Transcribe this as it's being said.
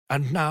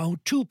And now,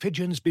 two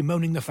pigeons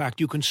bemoaning the fact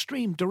you can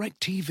stream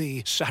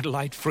DirecTV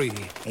satellite-free.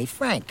 Hey,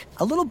 Frank,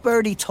 a little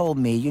birdie told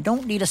me you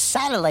don't need a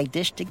satellite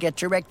dish to get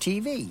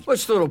DirecTV.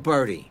 What's little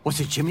birdie? Was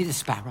it Jimmy the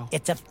Sparrow?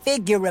 It's a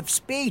figure of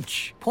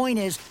speech. Point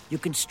is, you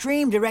can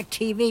stream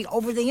DirecTV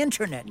over the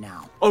internet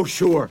now. Oh,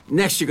 sure.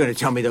 Next you're going to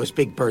tell me those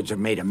big birds are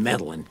made of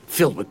metal and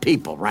filled with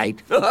people,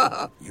 right?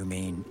 You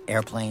mean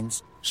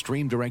airplanes?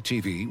 Stream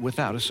DirecTV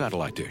without a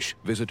satellite dish.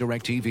 Visit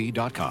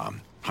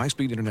DirecTV.com.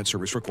 High-speed internet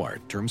service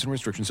required. Terms and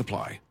restrictions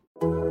apply.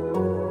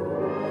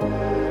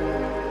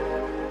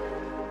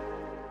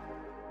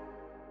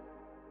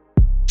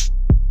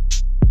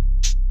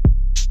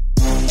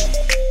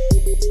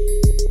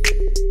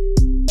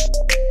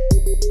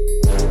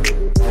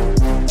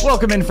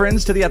 Welcome in,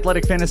 friends, to the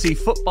Athletic Fantasy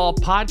Football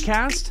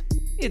Podcast.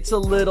 It's a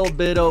little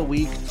bit of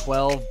Week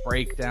 12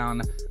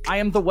 breakdown. I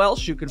am The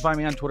Welsh. You can find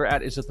me on Twitter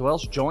at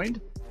IsItTheWelsh, joined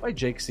by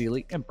Jake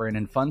Seeley and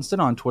Brandon Funston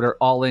on Twitter,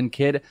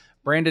 AllInKid.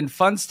 Brandon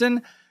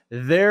Funston,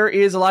 there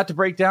is a lot to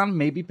break down,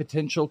 maybe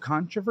potential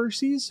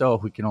controversies, so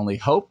we can only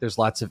hope. There's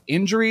lots of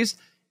injuries,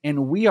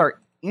 and we are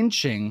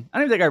inching. I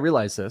don't even think I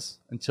realized this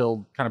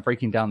until kind of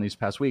breaking down these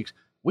past weeks.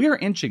 We are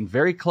inching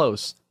very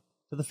close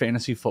to the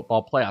fantasy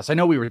football playoffs. I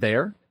know we were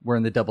there. We're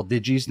in the double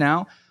digits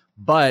now,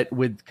 but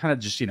with kind of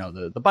just,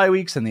 the bye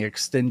weeks and the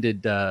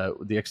extended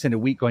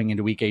week going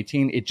into week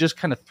 18, it just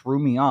kind of threw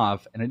me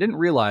off, and I didn't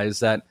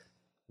realize that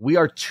we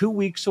are 2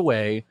 weeks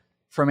away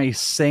from a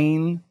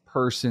sane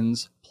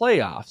person's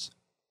playoffs.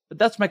 But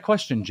that's my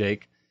question,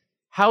 Jake.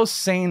 How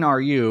sane are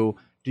you?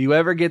 Do you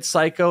ever get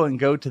psycho and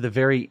go to the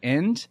very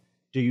end?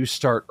 Do you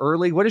start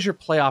early? What does your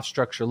playoff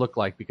structure look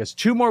like? Because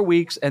 2 more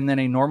weeks and then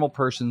a normal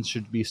person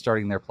should be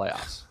starting their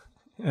playoffs.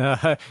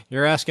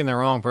 You're asking the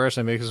wrong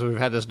person, because we've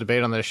had this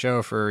debate on this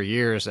show for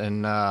years,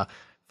 and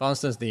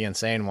Funston's the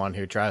insane one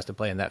who tries to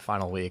play in that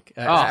final week.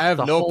 I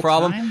have no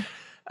problem. Time?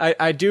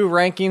 I do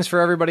rankings for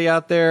everybody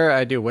out there.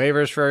 I do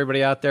waivers for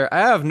everybody out there. I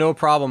have no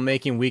problem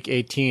making Week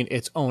 18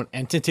 its own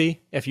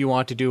entity. If you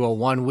want to do a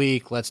 1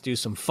 week, let's do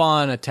some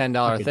fun, a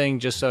 $10 thing,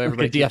 just so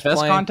everybody keeps playing.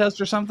 DFS contest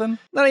or something?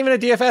 Not even a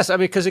DFS,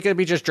 because it could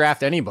be just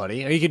draft anybody.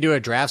 You could do a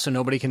draft so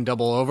nobody can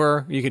double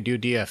over. You could do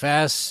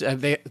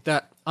DFS.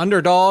 That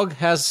Underdog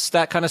has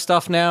that kind of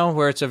stuff now,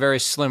 where it's a very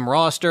slim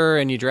roster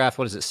and you draft,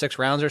 6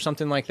 rounds or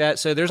something like that.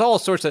 So there's all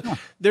sorts of,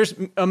 there's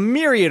a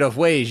myriad of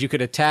ways you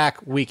could attack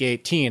Week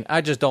 18.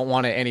 I just don't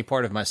want it any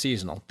part of my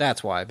seasonal.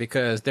 That's why,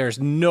 because there's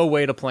no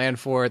way to plan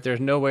for it. There's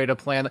no way to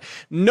plan.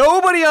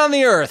 Nobody on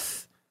the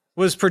earth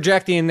was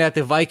projecting that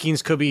the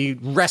Vikings could be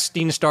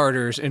resting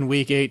starters in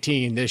Week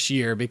 18 this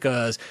year,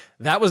 because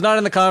that was not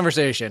in the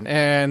conversation.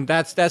 And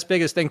that's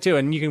biggest thing too.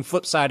 And you can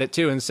flip side it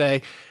too and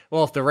say,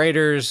 well, if the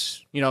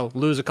Raiders,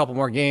 lose a couple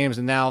more games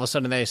and now all of a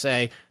sudden they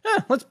say,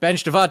 let's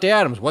bench Devontae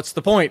Adams, what's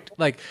the point?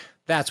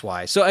 That's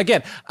why. So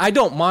again, I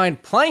don't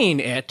mind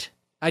playing it.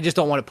 I just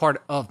don't want it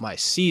part of my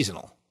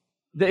seasonal.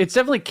 It's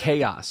definitely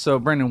chaos. So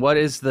Brendan,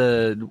 what's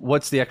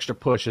the extra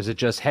push? Is it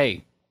just,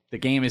 hey, the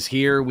game is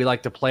here, we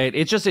like to play it?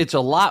 It's a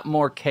lot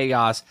more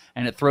chaos,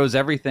 and it throws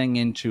everything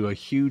into a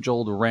huge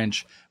old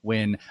wrench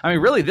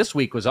really this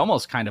week was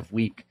almost kind of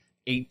week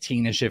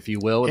 18-ish, if you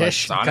will.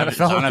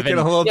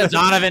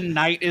 Donovan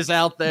Knight is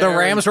out there. The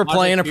Rams were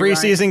playing a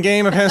preseason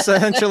game,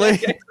 essentially.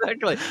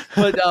 Exactly.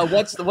 But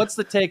what's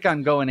the take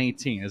on going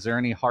 18? Is there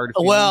any hard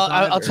feelings? Well,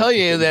 I'll tell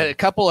you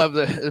that one of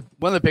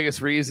the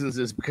biggest reasons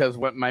is because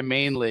my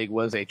main league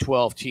was a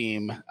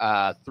 12-team,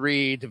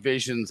 3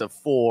 divisions of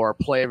 4,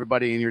 play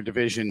everybody in your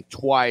division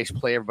twice,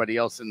 play everybody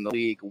else in the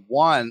league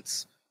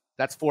once.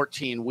 That's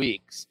 14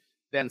 weeks.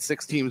 Then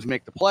 6 teams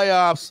make the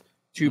playoffs,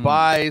 2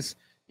 buys.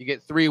 You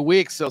get 3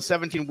 weeks, so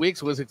 17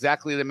 weeks was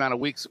exactly the amount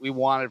of weeks we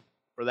wanted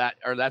for that,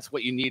 or that's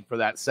what you need for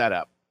that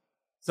setup.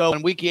 So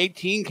when Week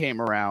 18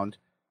 came around,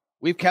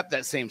 we've kept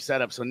that same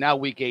setup. So now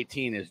Week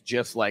 18 is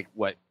just like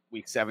what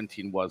Week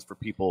 17 was for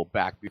people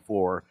back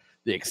before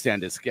the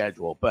extended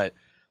schedule. But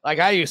like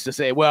I used to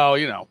say, well,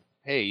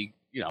 hey,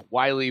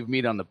 why leave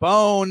meat on the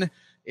bone?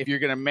 If you're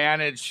going to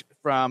manage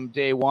from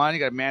day one, you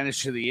got to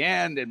manage to the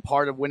end. And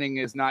part of winning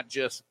is not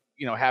just,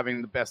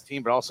 having the best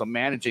team, but also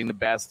managing the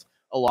best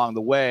along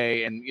the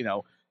way, and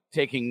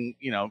taking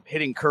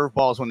hitting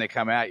curveballs when they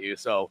come at you.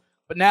 So,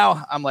 but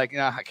now I'm like,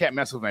 I can't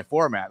mess with my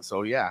format.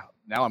 So yeah,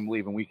 now I'm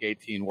leaving Week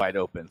 18 wide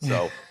open.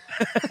 So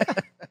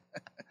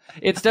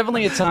it's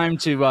definitely a time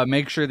to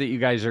make sure that you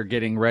guys are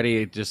getting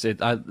ready.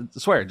 I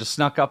swear, it just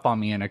snuck up on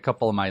me in a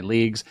couple of my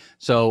leagues.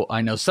 So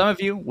I know some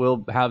of you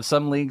will have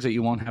some leagues that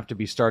you won't have to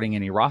be starting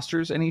any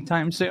rosters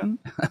anytime soon,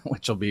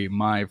 which will be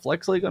my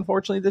flex league,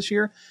 unfortunately, this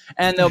year.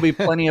 And there'll be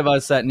plenty of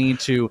us that need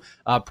to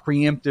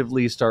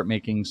preemptively start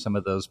making some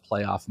of those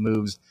playoff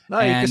moves. No,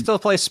 you can still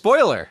play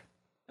spoiler.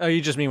 Oh, you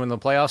just mean when the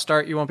playoffs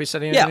start, you won't be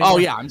setting it? Yeah. Oh,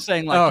 yeah. I'm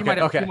saying you might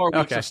have 2 more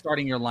weeks of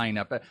starting your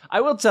lineup. But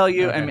I will tell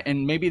you,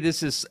 and maybe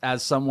this is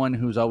as someone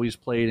who's always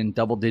played in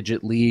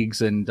double-digit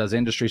leagues and does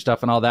industry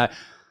stuff and all that,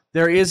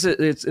 it's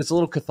a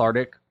little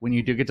cathartic when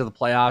you do get to the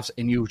playoffs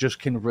and you just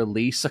can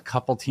release a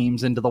couple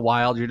teams into the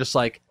wild. You're just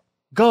like,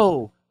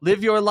 go,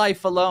 live your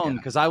life alone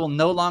because I will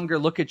no longer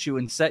look at you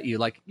and set you.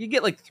 Like, you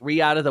get like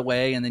 3 out of the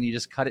way and then you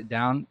just cut it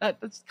down.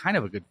 That's kind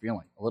of a good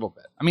feeling, a little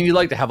bit. I mean, you'd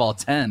like to have all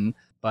 10,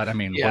 but I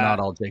mean, we're not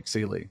all Jake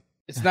Seeley.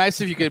 It's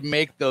nice if you could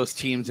make those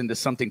teams into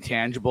something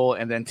tangible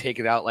and then take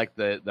it out like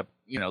the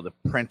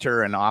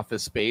printer and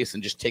office space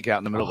and just take it out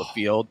in the middle of the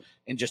field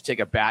and just take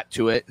a bat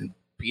to it and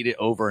beat it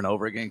over and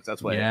over again. Cause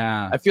that's what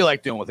I feel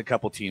like doing with a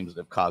couple teams that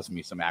have caused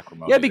me some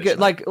acrimony. Yeah, because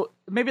like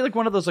maybe like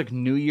one of those like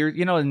New Year,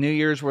 New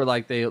Year's where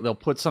like they'll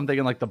put something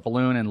in like the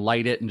balloon and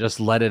light it and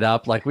just let it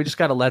up. Like we just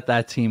got to let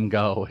that team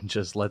go and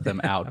just let them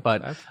out.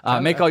 But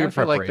make all your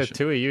preparation. Like the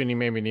two of you, and you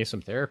made me need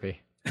some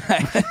therapy.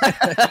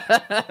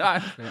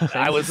 I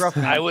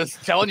was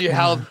telling you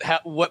how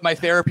what my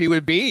therapy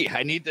would be.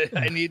 I need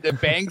to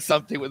bang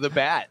something with a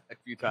bat a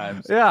few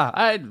times. Yeah,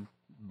 I'd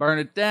burn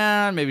it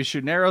down, maybe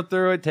shoot an arrow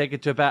through it, take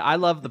it to a bat. I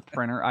love the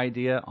printer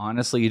idea.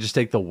 Honestly, you just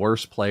take the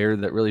worst player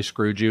that really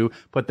screwed you,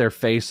 put their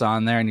face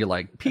on there, and you're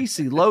like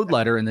PC load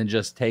letter, and then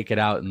just take it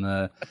out in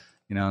the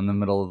in the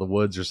middle of the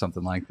woods or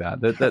something like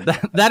that.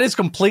 That is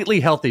completely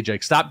healthy,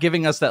 Jake. Stop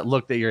giving us that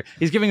look that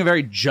he's giving a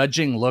very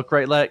judging look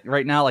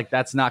right now. Like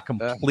that's not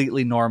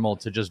completely normal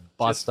to just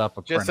bust up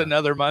a printer. Just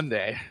another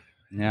Monday.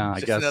 Yeah, I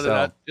guess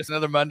so. Just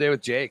another Monday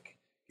with Jake,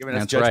 giving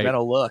us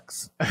judgmental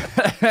looks. All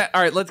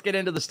right, let's get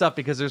into the stuff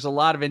because there's a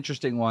lot of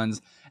interesting ones.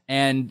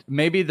 And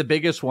maybe the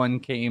biggest one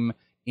came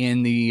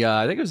in the,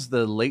 I think it was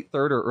the late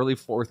third or early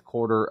fourth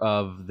quarter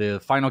of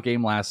the final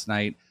game last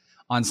night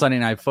on Sunday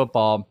Night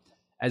Football,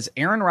 as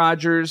Aaron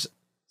Rodgers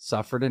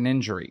suffered an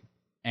injury.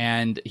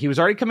 And he was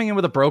already coming in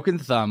with a broken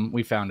thumb,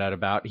 we found out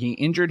about. He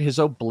injured his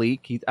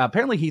oblique.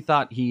 Apparently he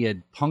thought he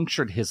had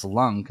punctured his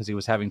lung because he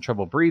was having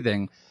trouble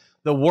breathing.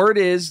 The word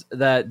is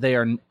that they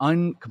are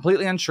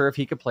completely unsure if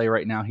he could play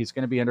right now. He's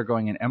going to be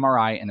undergoing an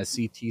MRI and a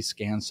CT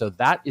scan. So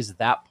that is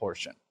that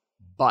portion.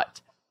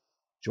 But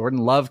Jordan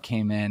Love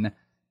came in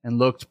and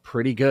looked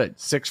pretty good.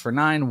 6 for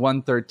 9,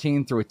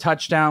 113, threw a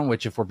touchdown,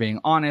 which, if we're being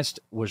honest,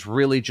 was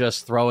really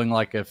just throwing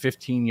like a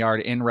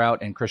 15-yard in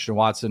route and Christian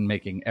Watson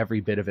making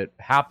every bit of it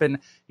happen.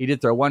 He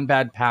did throw one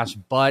bad pass,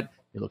 but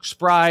he looked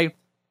spry,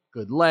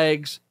 good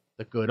legs,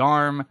 the good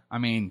arm. I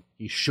mean,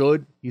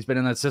 he's been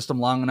in that system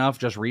long enough,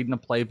 just reading a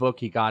playbook.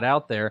 He got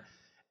out there,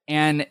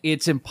 and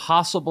it's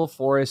impossible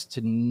for us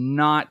to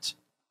not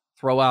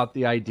throw out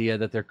the idea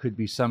that there could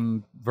be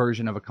some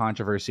version of a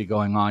controversy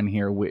going on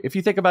here. If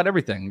you think about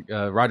everything,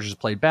 Rodgers has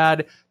played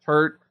bad,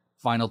 hurt,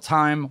 final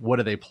time. What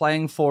are they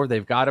playing for?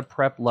 They've got to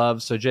prep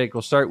Love. So, Jake,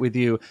 we'll start with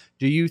you.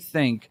 Do you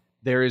think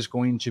there is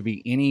going to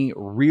be any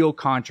real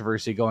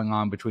controversy going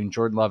on between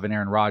Jordan Love and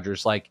Aaron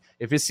Rodgers? Like,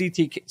 if his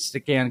CT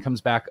scan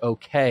comes back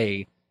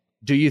okay,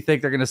 do you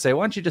think they're going to say,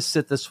 why don't you just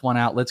sit this one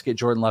out? Let's get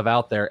Jordan Love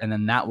out there, and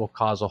then that will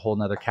cause a whole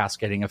nother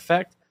cascading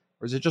effect?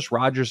 Or is it just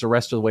Rodgers the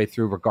rest of the way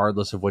through,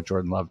 regardless of what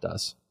Jordan Love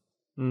does?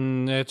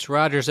 It's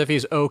Rodgers if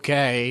he's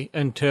okay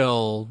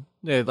until,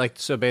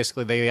 so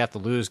basically they have to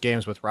lose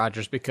games with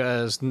Rodgers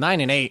because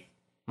 9-8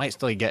 might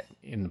still get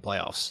in the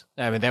playoffs.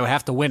 I mean, they would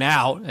have to win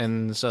out,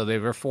 and so they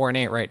were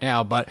 4-8 right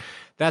now, but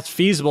that's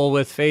feasible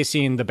with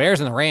facing the Bears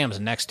and the Rams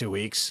in the next 2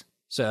 weeks.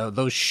 So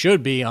those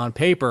should be, on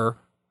paper,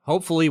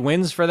 hopefully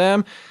wins for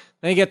them.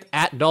 Then you get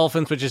at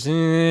Dolphins, which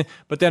is,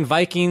 but then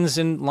Vikings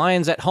and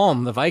Lions at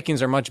home. The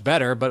Vikings are much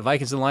better, but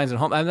Vikings and Lions at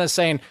home. I'm not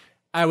saying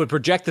I would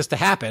project this to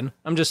happen.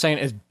 I'm just saying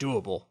it's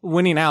doable.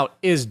 Winning out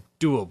is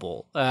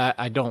doable.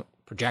 I don't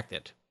project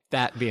it.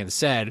 That being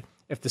said,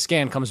 if the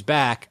scan comes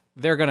back,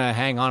 they're going to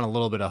hang on a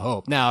little bit of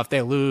hope. Now, if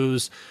they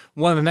lose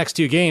one of the next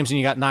 2 games and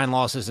you got 9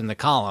 losses in the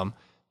column,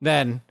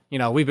 then,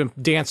 we've been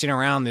dancing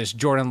around this.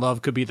 Jordan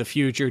Love could be the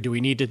future. Do we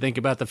need to think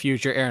about the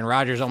future? Aaron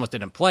Rodgers almost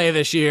didn't play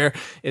this year.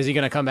 Is he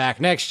going to come back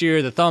next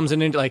year? The thumb's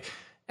and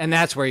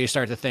that's where you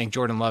start to think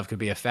Jordan Love could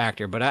be a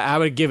factor. But I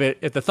would give it,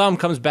 if the thumb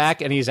comes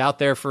back and he's out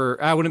there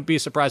I wouldn't be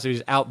surprised if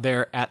he's out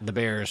there at the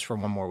Bears for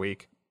one more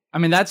week. I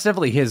mean, that's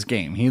definitely his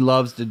game. He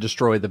loves to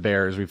destroy the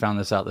Bears. We found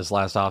this out this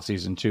last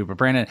offseason, too. But,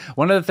 Brandon,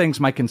 one of the things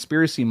my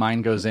conspiracy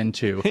mind goes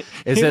into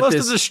is he loves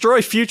to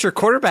destroy future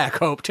quarterback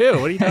hope, too.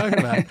 What are you talking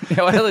about?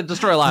 Well, he'll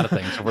destroy a lot of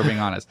things, if we're being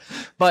honest.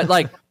 But,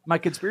 my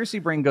conspiracy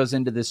brain goes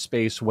into this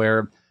space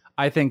where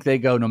I think they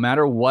go, no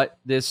matter what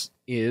this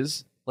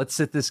is, let's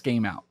sit this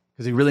game out.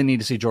 Because we really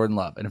need to see Jordan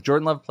Love. And if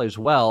Jordan Love plays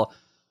well,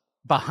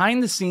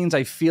 behind the scenes,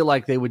 I feel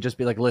like they would just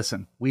be like,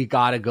 listen, we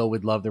got to go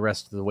with Love the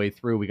rest of the way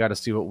through. We got to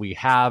see what we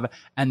have.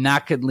 And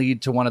that could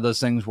lead to one of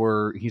those things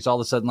where he's all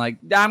of a sudden like,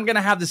 I'm going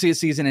to have to see a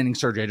season-ending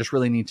surgery. I just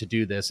really need to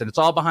do this. And it's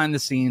all behind the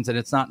scenes, and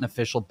it's not an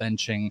official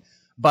benching.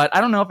 But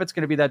I don't know if it's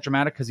going to be that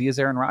dramatic because he is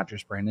Aaron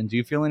Rodgers, Brandon. Do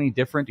you feel any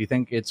different? Do you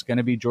think it's going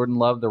to be Jordan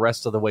Love the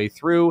rest of the way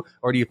through?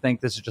 Or do you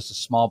think this is just a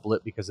small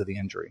blip because of the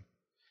injury?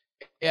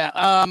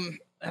 Yeah,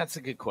 that's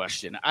a good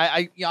question.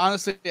 I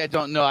honestly, I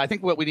don't know. I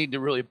think what we need to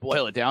really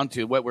boil it down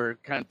to, what we're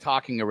kind of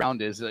talking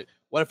around is,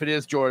 what if it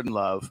is Jordan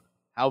Love?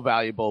 How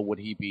valuable would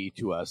he be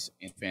to us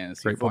in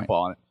fantasy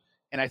football? Point.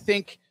 And I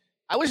think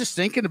I was just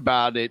thinking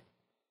about it.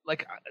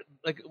 Like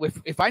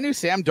if I knew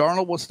Sam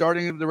Darnold was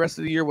starting the rest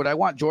of the year, would I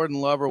want Jordan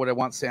Love or would I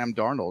want Sam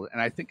Darnold? And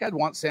I think I'd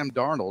want Sam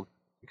Darnold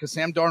because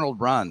Sam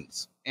Darnold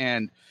runs.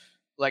 And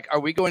Like, are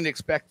we going to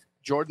expect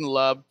Jordan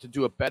Love to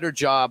do a better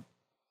job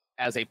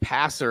as a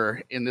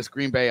passer in this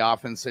Green Bay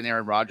offense than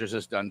Aaron Rodgers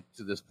has done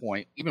to this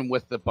point, even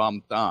with the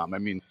bum thumb? I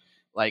mean,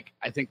 like,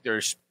 I think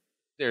there's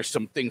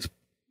some things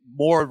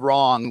more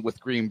wrong with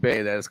Green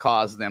Bay that has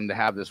caused them to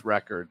have this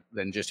record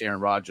than just Aaron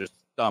Rodgers'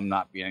 thumb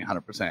not being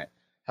 100%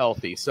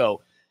 healthy.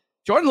 So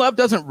Jordan Love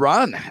doesn't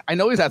run. I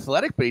know he's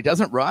athletic, but he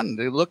doesn't run.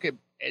 They look at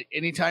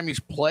anytime he's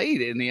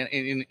played in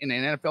an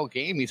NFL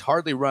game, he's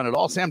hardly run at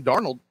all. Sam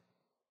Darnold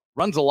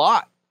runs a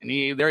lot,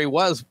 and there he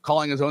was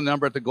calling his own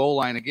number at the goal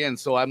line again.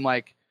 So I'm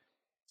like,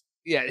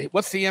 yeah,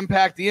 what's the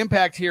impact? The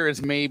impact here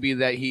is maybe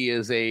that he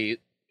is a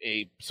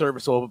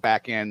serviceable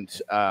back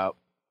end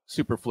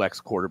super flex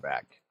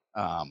quarterback.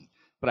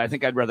 But I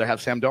think I'd rather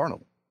have Sam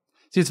Darnold.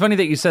 See, it's funny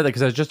that you said that,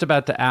 because I was just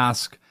about to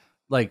ask,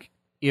 like,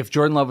 if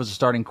Jordan Love was a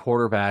starting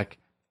quarterback,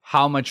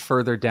 how much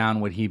further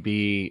down would he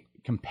be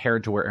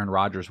compared to where Aaron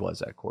Rodgers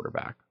was at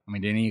quarterback? I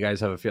mean, did any of you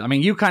guys have a feel? I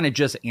mean, you kind of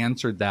just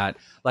answered that.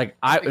 Like,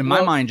 in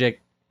my mind,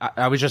 Jake,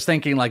 I was just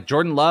thinking, like,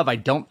 Jordan Love, I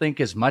don't think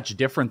is much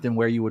different than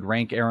where you would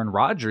rank Aaron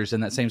Rodgers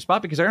in that same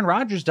spot, because Aaron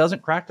Rodgers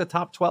doesn't crack the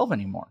top 12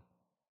 anymore.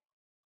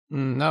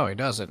 No, he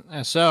doesn't.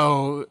 And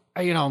so,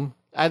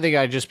 I think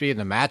I'd just be in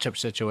the matchup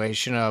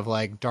situation of,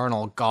 like,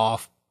 Darnold,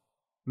 Goff,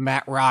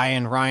 Matt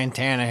Ryan, Ryan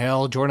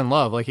Tannehill, Jordan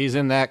Love. Like, he's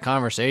in that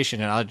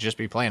conversation, and I'll just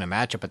be playing a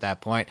matchup at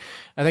that point.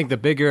 I think the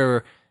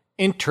bigger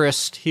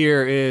interest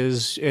here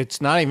is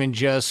it's not even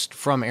just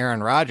from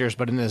Aaron Rodgers,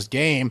 but in this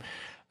game,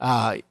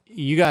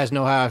 you guys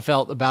know how I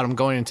felt about him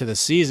going into the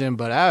season,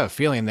 but I have a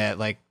feeling that,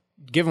 like,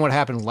 given what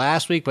happened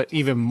last week, but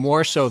even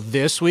more so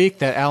this week,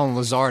 that Allen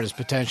Lazard is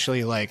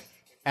potentially, like,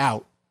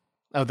 out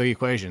of the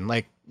equation.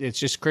 Like, it's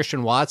just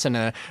Christian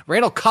Watson.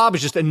 Randall Cobb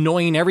is just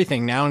annoying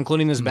everything now,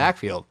 including this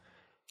backfield.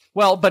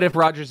 Well, but if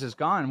Rodgers is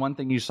gone, one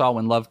thing you saw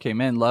when Love came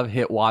in, Love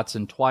hit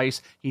Watson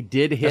twice. He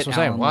did hit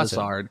Allen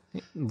Lazard.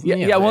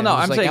 Yeah, well, no,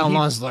 I'm saying Allen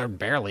Lazard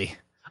barely.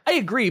 I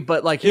agree,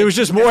 but like it was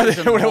just more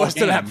than what it was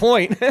to that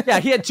point. Yeah,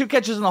 he had 2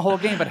 catches in the whole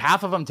game, but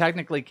half of them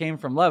technically came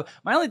from Love.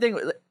 My only thing,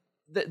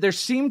 there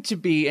seemed to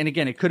be, and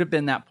again, it could have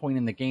been that point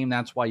in the game.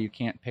 That's why you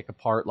can't pick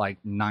apart like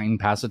 9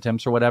 pass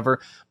attempts or whatever.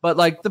 But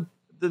like the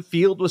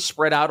field was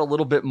spread out a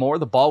little bit more.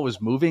 The ball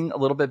was moving a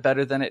little bit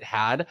better than it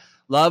had.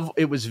 Love,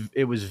 it was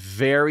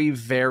very,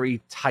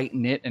 very tight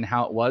knit in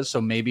how it was.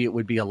 So maybe it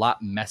would be a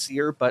lot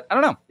messier, but I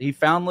don't know. He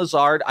found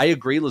Lazard. I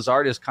agree.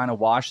 Lazard is kind of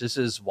washed. This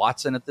is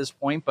Watson at this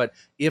point, but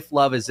if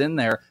Love is in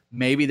there,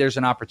 maybe there's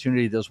an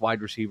opportunity. Those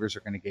wide receivers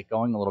are going to get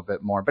going a little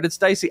bit more, but it's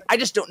dicey. I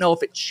just don't know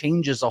if it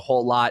changes a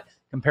whole lot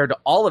compared to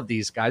all of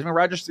these guys. I mean,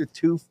 Rodgers threw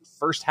 2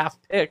 first-half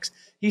picks.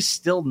 He's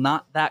still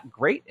not that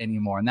great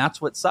anymore, and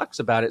that's what sucks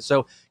about it.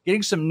 So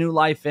getting some new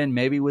life in,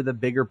 maybe with a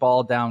bigger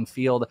ball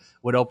downfield,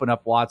 would open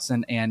up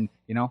Watson, and,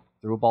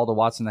 threw a ball to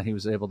Watson that he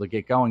was able to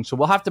get going. So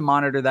we'll have to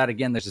monitor that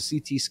again. There's a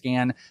CT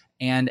scan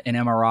and an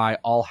MRI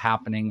all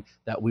happening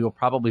that we will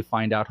probably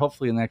find out,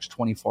 hopefully in the next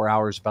 24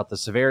 hours, about the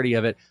severity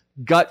of it.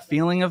 Gut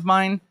feeling of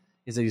mine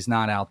is that he's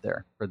not out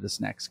there for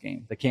this next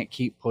game. They can't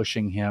keep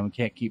pushing him,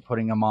 can't keep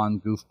putting him on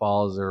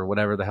goofballs or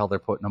whatever the hell they're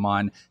putting him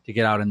on to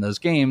get out in those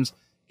games.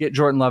 Get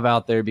Jordan Love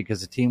out there,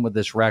 because a team with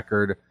this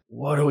record,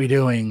 what are we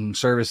doing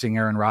servicing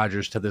Aaron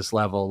Rodgers to this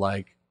level?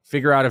 Like,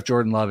 figure out if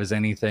Jordan Love is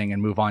anything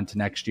and move on to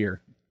next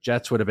year.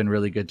 Jets would have been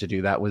really good to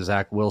do that with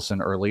Zach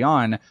Wilson early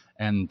on,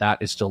 and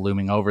that is still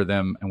looming over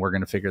them, and we're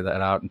going to figure that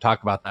out and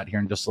talk about that here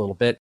in just a little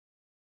bit.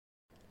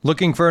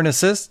 Looking for an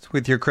assist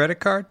with your credit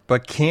card,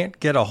 but can't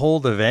get a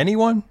hold of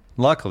anyone?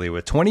 Luckily,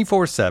 with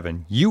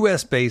 24/7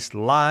 U.S.-based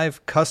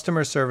live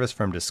customer service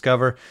from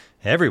Discover,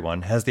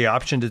 everyone has the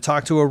option to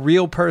talk to a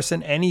real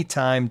person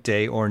anytime,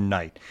 day or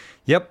night.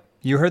 Yep,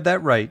 you heard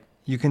that right.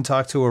 You can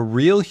talk to a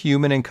real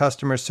human in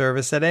customer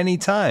service at any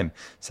time.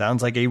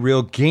 Sounds like a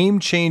real game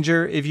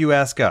changer if you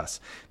ask us.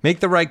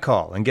 Make the right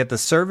call and get the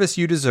service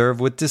you deserve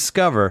with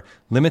Discover.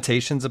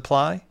 Limitations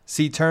apply.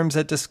 See terms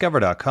at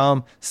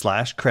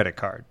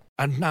discover.com/creditcard.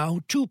 And now,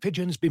 2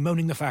 pigeons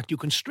bemoaning the fact you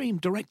can stream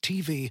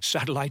DirecTV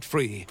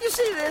satellite-free. You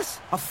see this?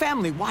 A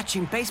family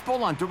watching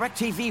baseball on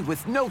DirecTV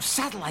with no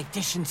satellite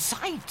dish in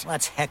sight.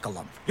 Let's heckle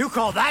them. You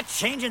call that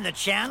changing the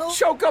channel?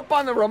 Choke up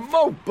on the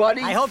remote,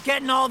 buddy. I hope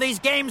getting all these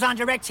games on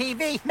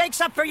DirecTV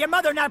makes up for your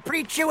mother not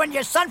pre-chewing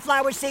your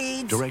sunflower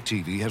seeds.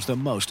 DirecTV has the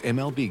most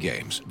MLB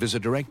games.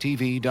 Visit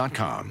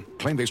DirecTV.com.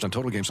 Claim based on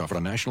total games offered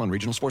on national and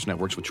regional sports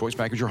networks with choice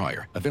package or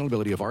higher.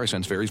 Availability of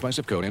RSNs varies by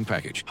zip code and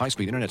package.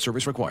 High-speed internet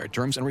service required.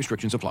 Terms and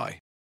restrictions apply.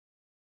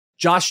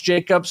 Josh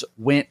Jacobs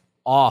went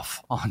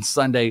off on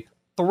Sunday.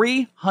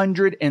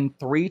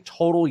 303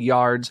 total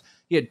yards.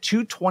 He had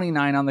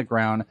 229 on the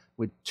ground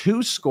with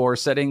 2 scores,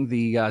 setting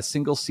the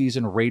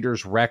single-season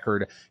Raiders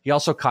record. He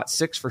also caught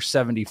 6 for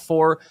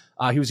 74.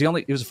 He was the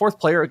 4th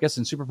player, I guess,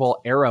 in Super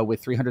Bowl era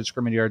with 300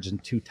 scrimmage yards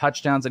and 2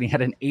 touchdowns, and he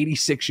had an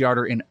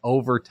 86-yarder in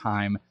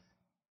overtime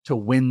to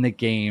win the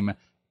game.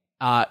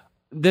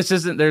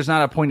 There's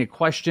not a pointed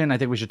question. I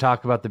think we should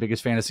talk about the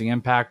biggest fantasy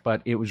impact,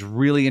 but it was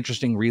really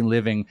interesting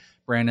reliving,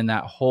 Brandon,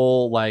 that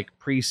whole like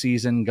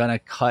preseason gonna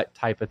cut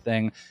type of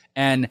thing.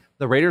 And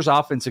the Raiders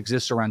offense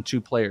exists around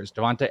 2 players,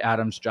 Devontae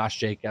Adams, Josh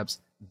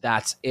Jacobs.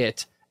 That's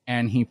it.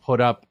 and he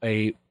put up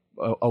a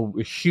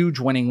huge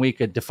winning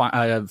week,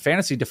 a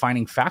fantasy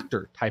defining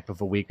factor type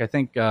of a week. I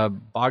think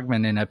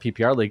Bogman in a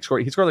PPR league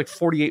scored like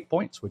 48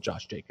 points with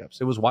Josh Jacobs.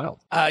 It was wild.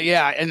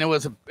 Yeah, and it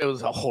was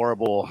a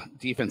horrible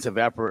defensive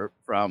effort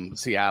from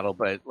Seattle,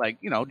 but like,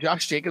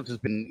 Josh Jacobs has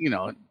been,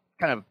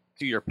 kind of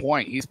to your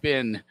point, he's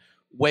been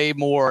way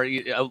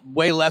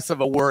less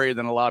of a worry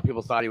than a lot of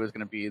people thought he was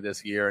going to be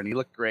this year, and he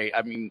looked great.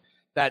 I mean,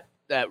 that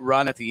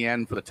run at the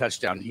end for the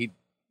touchdown, he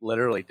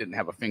literally didn't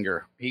have a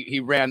finger. He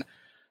ran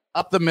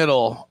up the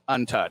middle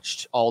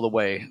untouched all the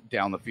way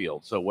down the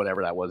field. So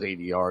whatever that was,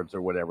 80 yards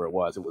or whatever it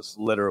was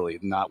literally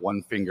not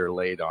one finger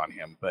laid on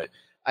him. But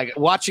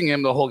watching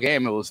him the whole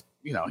game, it was,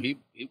 he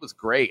was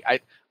great. I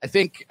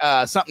think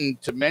something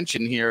to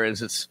mention here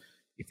is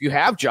if you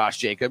have Josh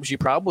Jacobs, you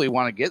probably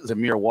want to get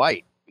Zamir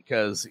White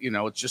because,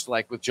 it's just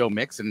like with Joe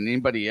Mixon and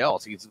anybody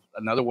else. He's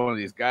another one of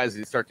these guys.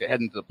 You start to head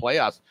into the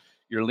playoffs,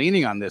 you're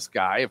leaning on this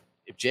guy.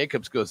 If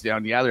Jacobs goes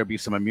down, there'll be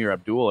some Amir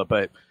Abdullah,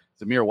 but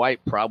Zamir White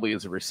probably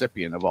is a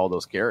recipient of all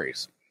those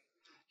carries.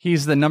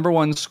 He's the number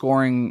one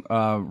scoring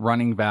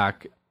running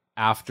back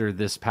after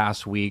this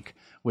past week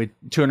with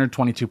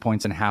 222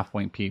 points and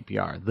half-point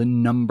PPR. The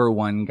number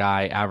one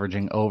guy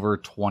averaging over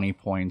 20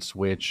 points,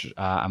 which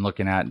I'm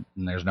looking at,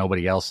 and there's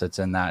nobody else that's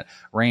in that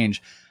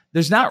range.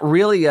 There's not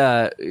really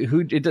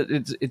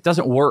it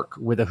doesn't work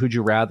with a who'd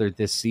you rather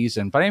this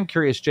season. But I am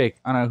curious, Jake,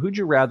 on a who'd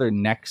you rather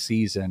next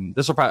season.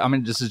 This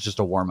is just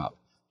a warm-up.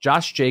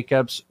 Josh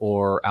Jacobs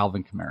or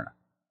Alvin Kamara?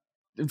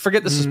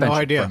 Forget the suspension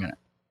for a minute.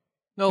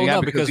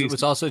 No, because it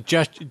was also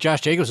Josh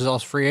Jacobs is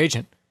also free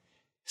agent.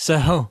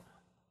 So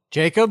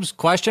Jacobs,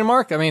 question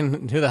mark? I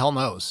mean, who the hell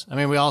knows? I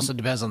mean, we also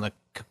depends on the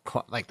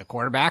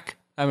quarterback.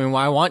 I mean,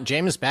 I want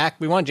Jameis back.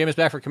 We want Jameis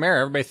back for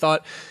Kamara. Everybody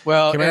thought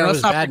Kamara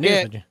was bad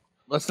news.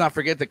 Let's not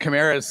forget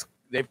that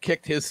they've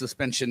kicked his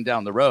suspension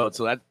down the road.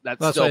 So that's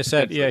what I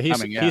said. Yeah,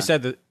 he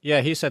said that. Yeah,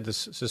 he said the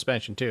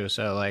suspension too.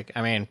 So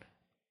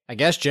I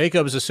guess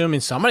Jacobs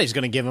assuming somebody's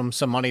going to give him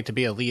some money to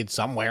be a lead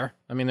somewhere.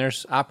 I mean,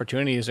 there's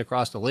opportunities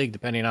across the league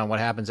depending on what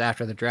happens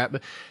after the draft.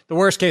 But the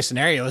worst case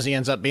scenario is he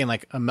ends up being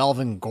like a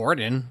Melvin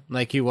Gordon,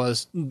 like he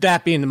was,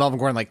 that being the Melvin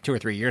Gordon like 2 or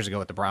 3 years ago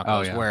with the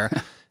Broncos, where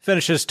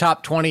finishes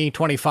top 20,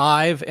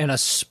 25 in a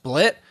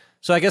split.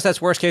 So I guess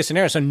that's worst case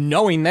scenario. So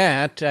knowing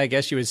that, I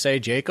guess you would say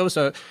Jacobs.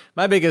 So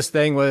my biggest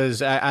thing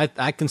was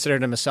I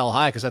considered him a sell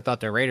high because I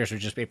thought the Raiders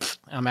would just be,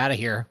 I'm out of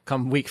here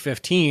come week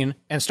 15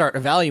 and start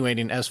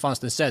evaluating, as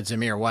Funston said,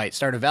 Zamir White.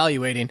 Start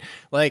evaluating,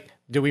 like,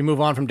 do we move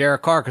on from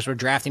Derek Carr because we're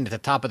drafting at the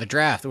top of the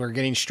draft? We're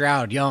getting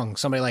Stroud, Young,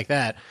 somebody like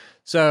that.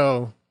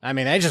 So, I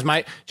mean,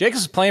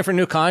 Jacobs is playing for a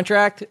new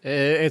contract.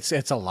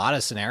 It's a lot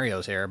of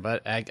scenarios here,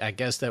 but I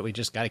guess that we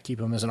just got to keep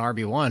him as an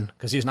RB1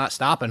 because he's not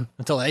stopping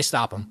until they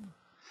stop him.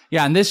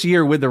 Yeah, and this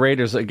year with the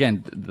Raiders,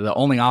 again, the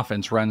only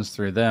offense runs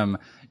through them.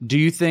 Do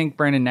you think,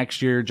 Brandon,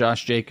 next year,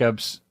 Josh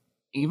Jacobs,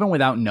 even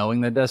without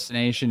knowing the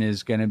destination,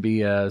 is going to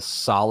be a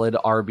solid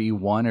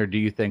RB1, or do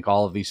you think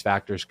all of these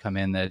factors come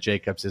in that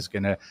Jacobs is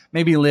going to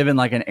maybe live in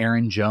like an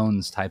Aaron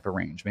Jones type of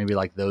range? Maybe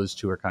like those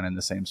two are kind of in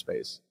the same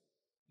space.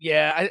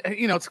 Yeah,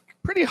 it's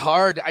pretty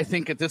hard, I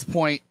think, at this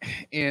point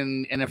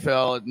in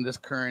NFL, in this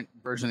current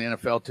version of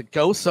the NFL, to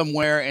go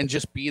somewhere and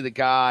just be the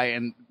guy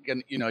and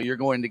you're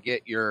going to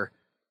get your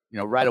 –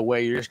 right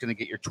away, you're just going to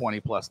get your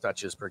 20-plus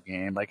touches per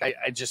game. Like,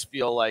 I just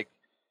feel like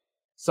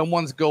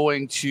someone's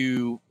going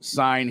to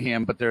sign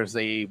him, but there's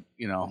a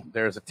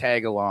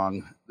tag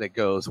along that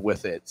goes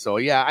with it. So,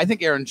 yeah, I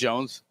think Aaron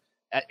Jones,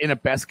 in a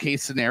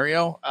best-case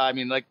scenario,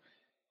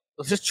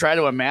 let's just try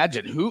to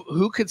imagine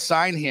who could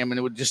sign him and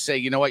it would just say,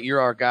 you know what,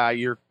 you're our guy.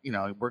 We're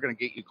going to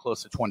get you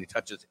close to 20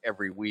 touches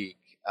every week.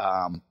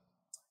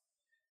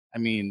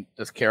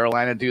 Does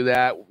Carolina do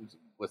that?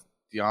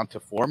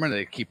 Deonta Foreman,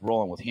 they keep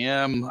rolling with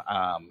him.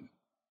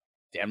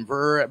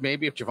 Denver,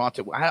 maybe if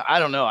Javonte, I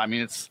don't know. I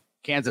mean, it's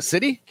Kansas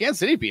City. Kansas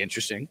City would be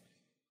interesting.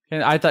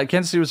 And I thought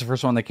Kansas City was the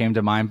first one that came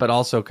to mind, but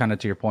also kind of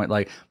to your point,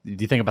 like, do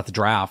you think about the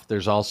draft?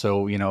 There's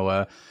also,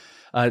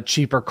 a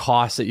cheaper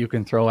cost that you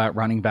can throw at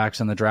running backs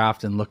in the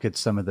draft and look at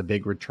some of the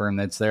big return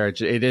that's there.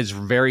 It is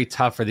very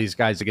tough for these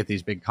guys to get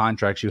these big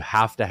contracts. You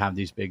have to have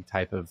these big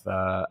type of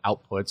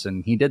outputs,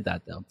 and he did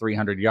that though.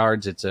 300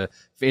 yards.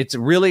 It's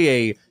really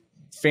a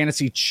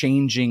fantasy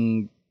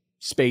changing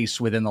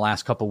space within the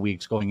last couple of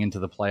weeks going into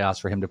the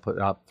playoffs for him to put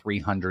up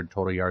 300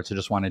 total yards. So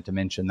just wanted to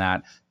mention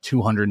that.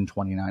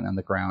 229 on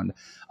the ground.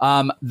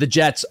 The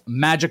Jets,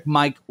 Magic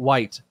Mike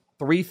White,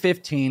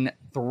 315,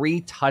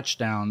 3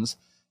 touchdowns.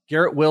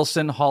 Garrett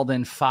Wilson hauled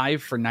in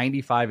 5 for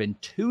 95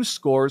 and 2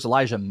 scores.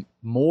 Elijah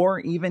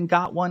Moore even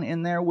got one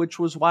in there, which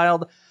was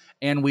wild.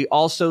 And we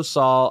also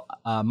saw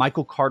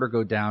Michael Carter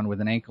go down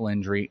with an ankle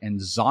injury, and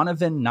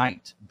Zonovan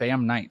Knight,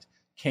 Bam Knight,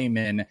 came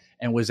in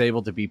and was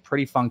able to be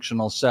pretty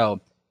functional.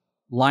 So,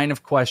 line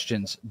of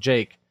questions.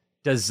 Jake,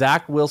 does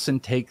Zach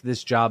Wilson take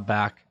this job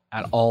back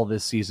at all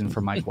this season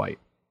for Mike White?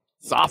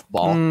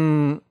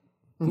 Softball.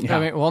 Yeah. I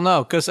mean, well,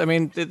 no, because, I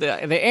mean,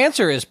 the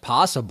answer is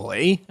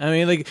possibly. I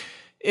mean, like,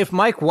 if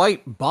Mike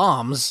White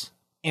bombs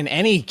in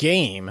any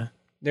game,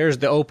 there's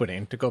the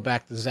opening to go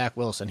back to Zach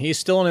Wilson. He's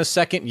still in his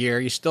second year.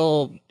 He's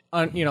still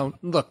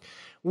look,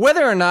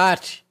 whether or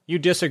not you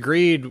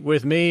disagreed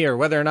with me or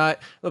whether or not,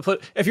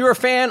 if you were a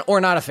fan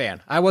or not a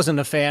fan, I wasn't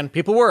a fan.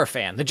 People were a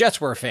fan. The Jets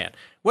were a fan.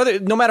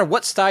 No matter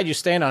what side you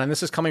stand on, and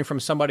this is coming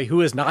from somebody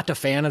who is not a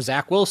fan of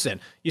Zach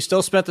Wilson, you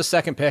still spent the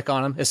second pick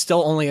on him. It's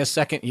still only his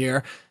second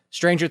year.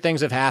 Stranger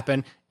things have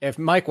happened. If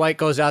Mike White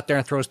goes out there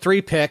and throws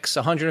 3 picks,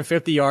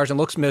 150 yards, and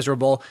looks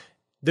miserable,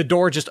 the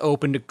door just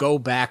opened to go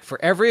back for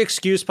every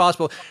excuse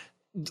possible.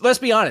 Let's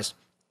be honest.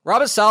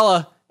 Robert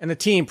Saleh and the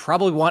team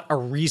probably want a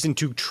reason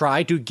to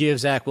try to give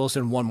Zach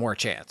Wilson one more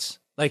chance.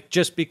 Like,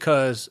 just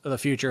because of the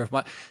future of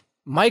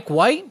Mike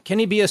White. Can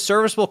he be a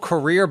serviceable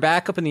career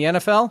backup in the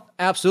NFL?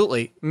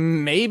 Absolutely.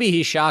 Maybe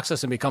he shocks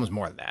us and becomes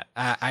more than that.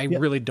 I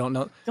really don't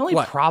know. The only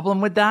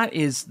problem with that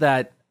is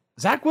that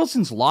Zach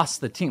Wilson's lost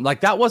the team.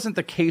 Like, that wasn't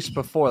the case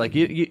before. Like,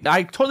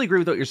 I totally agree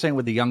with what you're saying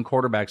with the young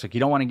quarterbacks. Like, you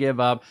don't want to give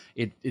up.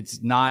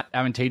 It's not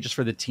advantageous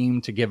for the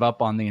team to give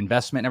up on the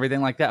investment and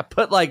everything like that.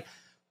 But, like,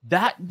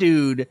 that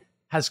dude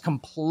has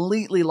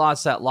completely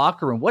lost that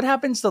locker room. What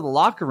happens to the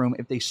locker room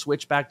if they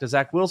switch back to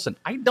Zach Wilson?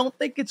 I don't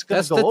think it's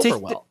going to go over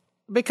well.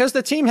 Because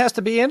the team has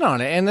to be in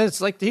on it. And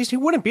it's like, he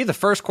wouldn't be the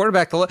first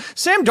quarterback to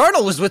Sam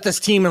Darnold was with this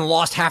team and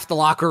lost half the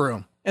locker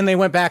room. And they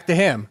went back to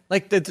him.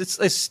 Like,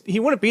 he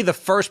wouldn't be the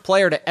first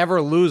player to ever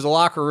lose the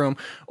locker room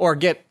or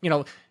get,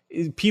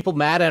 people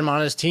mad at him on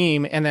his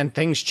team, and then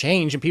things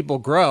change and people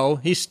grow.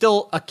 He's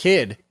still a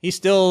kid. He's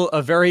still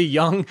a very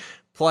young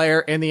player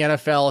in the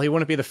NFL. He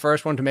wouldn't be the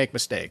first one to make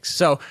mistakes.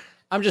 So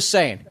I'm just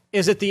saying,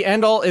 is it the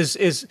end all?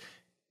 Is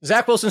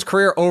Zach Wilson's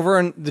career over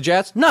in the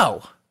Jets?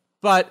 No,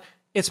 but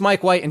it's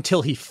Mike White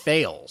until he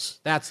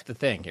fails. That's the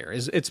thing here.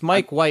 It's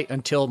Mike White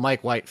until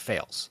Mike White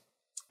fails.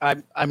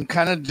 I'm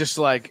kind of just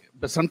like,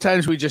 but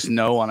sometimes we just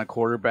know on a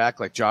quarterback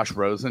like Josh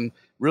Rosen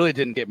really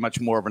didn't get much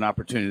more of an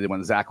opportunity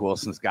when Zach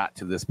Wilson's got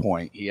to this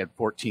point. He had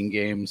 14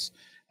 games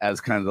as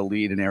kind of the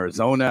lead in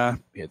Arizona.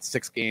 He had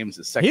 6 games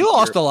his second year. He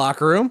lost the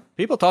locker room.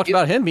 People talked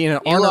about him being an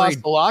ornery. He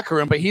lost the locker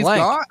room, but he's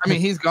gone. I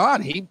mean, he's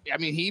gone. He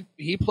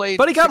played.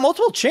 But he got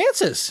multiple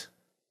chances.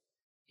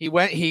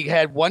 He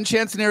had 1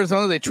 chance in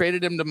Arizona. They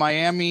traded him to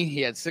Miami.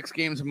 He had 6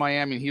 games in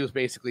Miami, and he was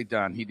basically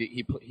done.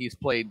 He's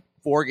played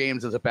 4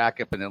 games as a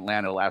backup in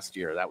Atlanta last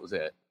year. That was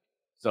it.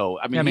 So,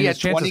 he had his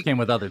chances came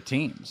with other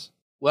teams.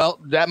 Well,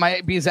 that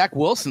might be Zach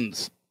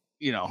Wilson's,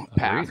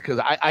 path, because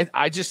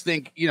I just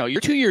think,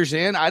 you're 2 years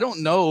in. I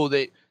don't know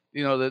that,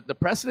 the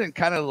precedent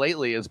kind of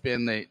lately has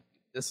been that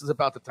this is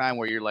about the time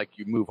where you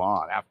move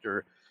on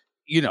after,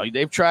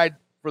 they've tried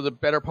for the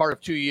better part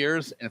of 2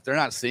 years. And if they're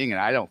not seeing it,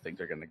 I don't think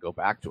they're going to go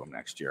back to him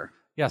next year.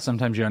 Yeah,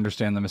 sometimes you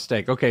understand the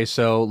mistake. Okay,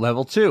 so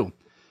level 2.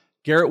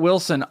 Garrett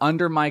Wilson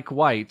under Mike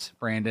White,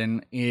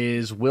 Brandon,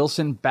 is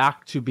Wilson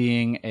back to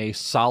being a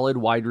solid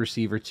wide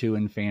receiver 2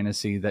 in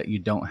fantasy that you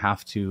don't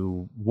have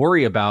to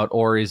worry about,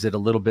 or is it a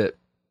little bit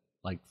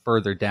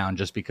further down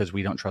just because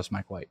we don't trust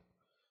Mike White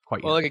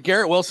quite yet?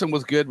 Garrett Wilson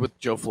was good with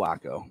Joe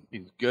Flacco. He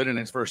was good in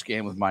his first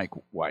game with Mike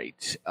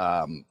White.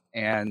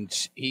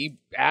 And he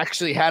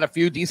actually had a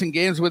few decent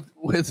games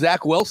with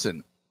Zach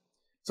Wilson.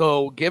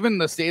 So given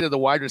the state of the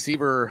wide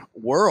receiver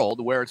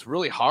world, where it's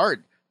really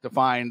hard to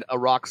find a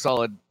rock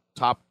solid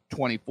top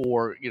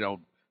 24,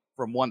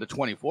 from 1 to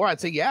 24,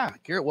 I'd say, yeah,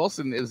 Garrett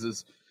Wilson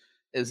is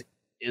as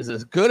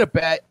good a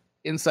bet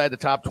inside the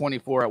top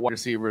 24 at wide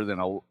receiver than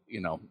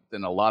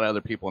a lot of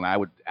other people, and I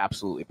would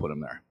absolutely put him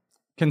there.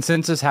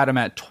 Consensus had him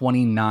at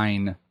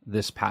 29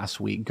 this past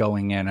week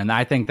going in, and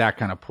I think that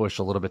kind of pushed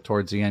a little bit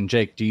towards the end.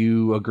 Jake, do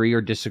you agree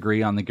or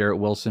disagree on the Garrett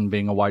Wilson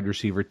being a wide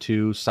receiver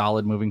 2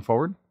 solid moving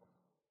forward?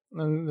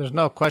 There's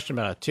no question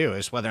about it, too.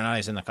 It's whether or not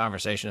he's in the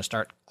conversation to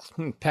start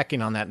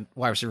pecking on that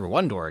wide receiver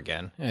 1 door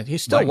again. And he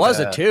still was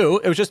a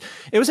 2.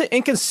 It was an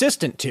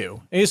inconsistent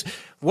 2.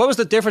 What was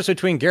the difference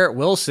between Garrett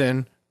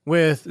Wilson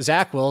with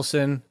Zach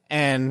Wilson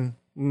and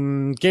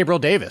Gabriel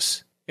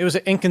Davis? It was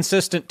an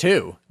inconsistent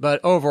 2. But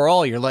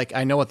overall, you're like,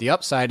 I know what the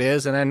upside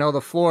is, and I know the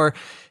floor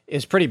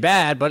is pretty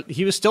bad, but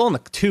he was still in the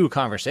 2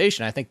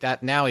 conversation. I think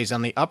that now he's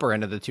on the upper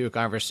end of the 2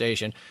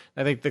 conversation.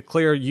 I think the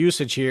clear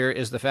usage here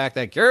is the fact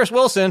that Garrett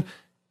Wilson,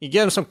 you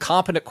give him some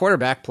competent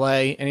quarterback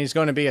play, and he's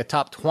going to be a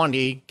top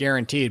 20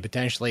 guaranteed,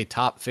 potentially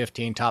top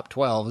 15, top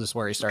 12 is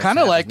where he starts. Kind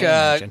of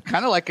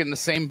like in the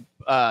same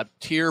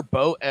tier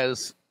boat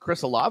as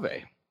Chris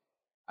Olave.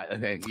 I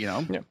think,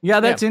 Yeah,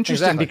 that's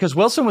interesting because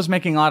Wilson was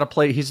making a lot of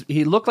plays.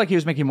 He looked like he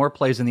was making more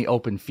plays in the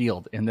open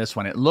field in this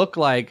one. It looked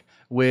like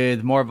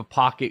with more of a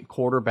pocket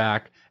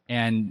quarterback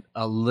and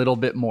a little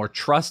bit more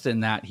trust in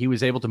that, he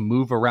was able to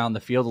move around the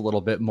field a little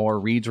bit more.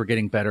 Reads were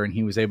getting better, and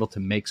he was able to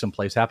make some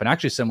plays happen.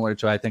 Actually, similar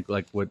to, I think,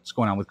 what's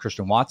going on with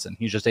Christian Watson.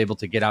 He's just able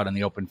to get out in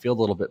the open field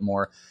a little bit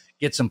more,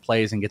 get some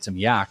plays, and get some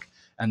yak.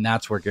 And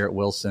that's where Garrett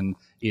Wilson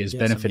is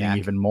benefiting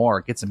even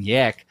more. Get some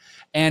yak.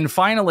 And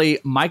finally,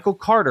 Michael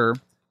Carter,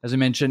 as I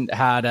mentioned,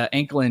 had an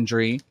ankle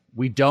injury.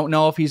 We don't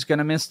know if he's going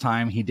to miss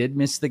time. He did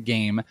miss the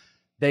game.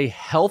 They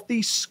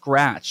healthy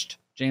scratched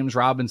James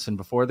Robinson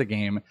before the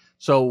game.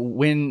 So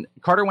when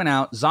Carter went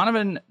out,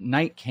 Zonovan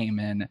Knight came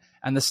in,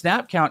 and the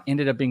snap count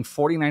ended up being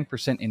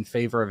 49% in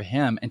favor of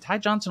him. And Ty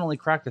Johnson only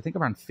cracked, I think,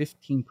 around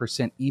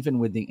 15% even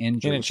with the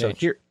injury. So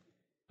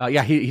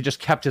He just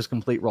kept his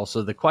complete role.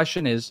 So the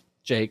question is,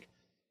 Jake,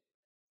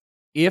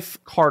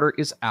 if Carter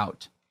is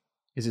out,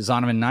 is it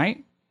Zonovan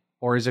Knight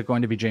or is it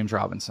going to be James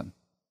Robinson?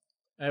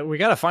 We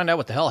got to find out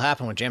what the hell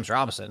happened with James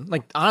Robinson.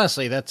 Like,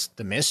 honestly, that's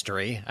the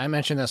mystery. I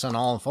mentioned this on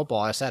All in Football.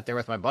 I sat there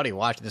with my buddy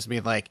watching this,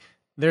 being like,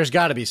 there's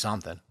got to be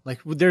something. Like,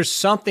 there's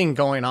something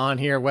going on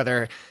here,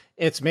 whether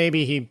it's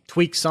maybe he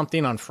tweaked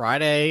something on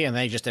Friday and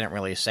they just didn't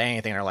really say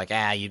anything. They're like,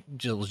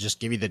 we'll just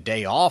give you the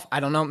day off. I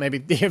don't know. Maybe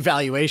the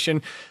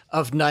evaluation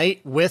of Knight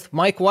with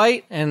Mike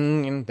White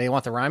and they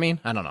want the rhyming.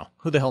 I don't know.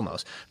 Who the hell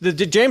knows? The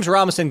James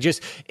Robinson,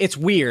 it's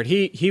weird.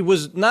 He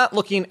was not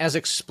looking as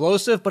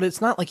explosive, but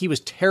it's not like he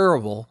was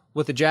terrible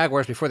with the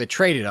Jaguars before they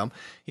traded him.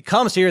 He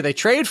comes here, they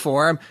trade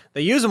for him,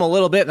 they use him a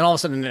little bit, and then all of a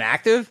sudden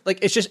inactive. Like,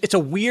 it's a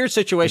weird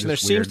situation. There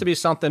seems to be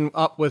something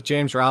up with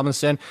James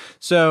Robinson.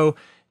 So,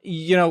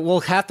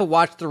 we'll have to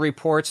watch the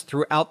reports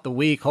throughout the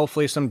week.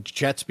 Hopefully some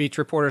Jets beat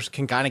reporters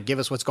can kind of give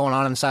us what's going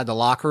on inside the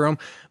locker room.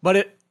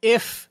 But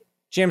if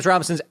James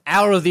Robinson's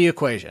out of the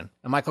equation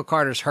and Michael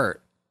Carter's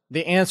hurt,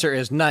 the answer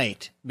is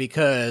Knight,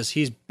 because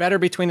he's better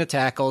between the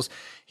tackles.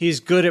 He's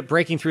good at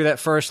breaking through that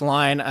first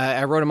line.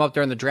 I wrote him up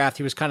during the draft.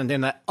 He was kind of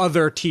in the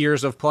other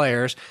tiers of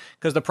players,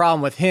 because the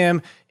problem with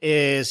him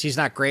is he's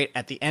not great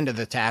at the end of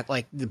the tackle.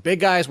 Like, the big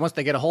guys, once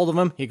they get a hold of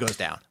him, he goes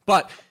down.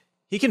 But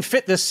he can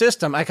fit this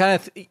system. I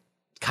kind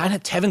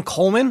of Tevin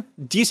Coleman,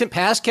 decent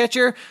pass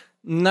catcher,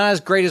 not as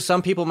great as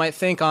some people might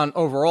think on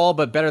overall,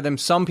 but better than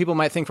some people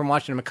might think from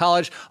watching him in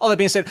college. All that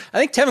being said, I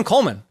think Tevin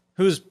Coleman,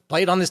 who's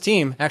played on this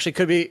team, actually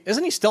could be,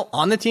 isn't he still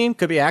on the team?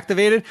 Could be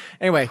activated.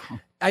 Anyway,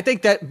 I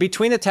think that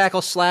between the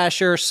tackle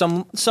slasher,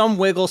 some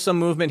wiggle, some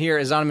movement here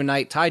is Zonovan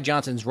Knight. Ty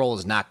Johnson's role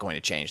is not going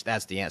to change.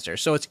 That's the answer.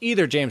 So it's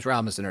either James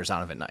Robinson or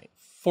Zonovan Knight.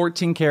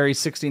 14 carries,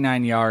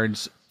 69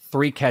 yards,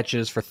 3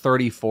 catches for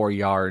 34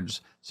 yards.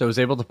 So he was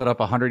able to put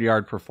up a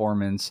 100-yard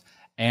performance.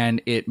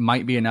 And it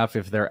might be enough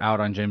if they're out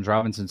on James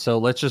Robinson. So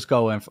let's just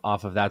go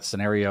off of that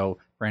scenario,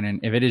 Brandon.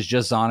 If it is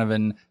just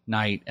Zonovan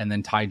Knight and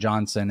then Ty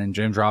Johnson and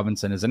James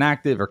Robinson is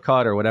inactive or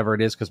cut or whatever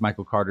it is because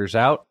Michael Carter's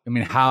out, I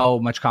mean, how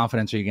much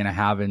confidence are you going to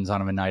have in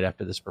Zonovan Knight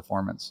after this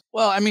performance?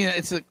 Well, I mean,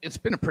 it's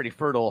been a pretty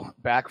fertile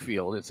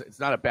backfield. It's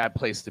not a bad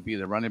place to be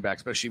the running back,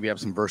 especially if you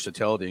have some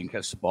versatility and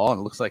catch the ball.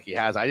 And it looks like he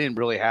has. I didn't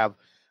really have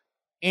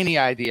any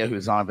idea who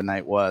Zonovan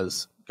Knight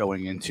was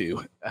going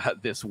into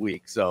this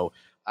week. So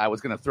I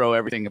was going to throw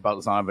everything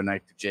about Zonovan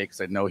Knight to Jake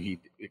because I know he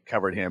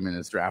covered him in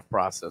his draft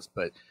process,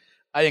 but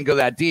I didn't go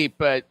that deep.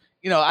 But,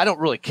 I don't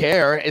really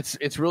care.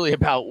 It's really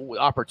about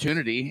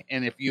opportunity.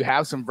 And if you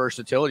have some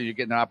versatility, you're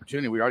getting an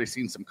opportunity. We've already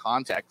seen some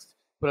context,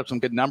 put up some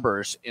good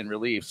numbers in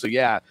relief. So,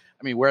 yeah,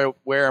 I mean,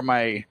 where am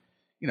I?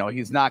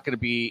 He's not going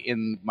to be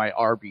in my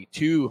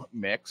RB2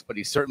 mix, but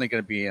he's certainly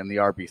going to be in the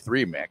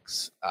RB3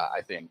 mix,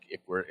 I think,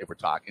 if we're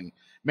talking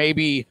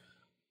maybe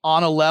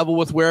on a level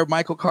with where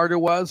Michael Carter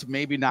was,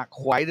 maybe not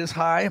quite as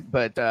high,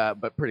 but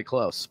pretty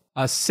close.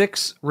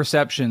 6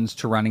 receptions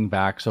to running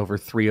backs, over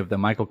 3 of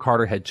them. Michael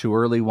Carter had 2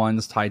 early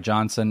ones. Ty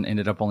Johnson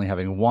ended up only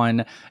having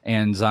 1,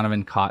 and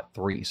Zonovan caught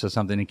 3. So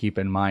something to keep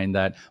in mind,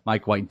 that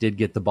Mike White did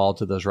get the ball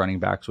to those running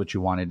backs, which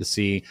you wanted to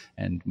see,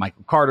 and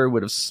Michael Carter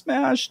would have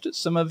smashed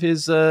some of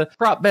his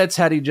prop bets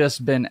had he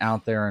just been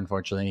out there.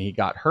 Unfortunately, he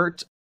got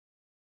hurt.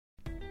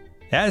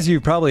 As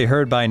you've probably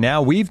heard by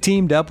now, we've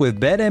teamed up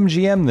with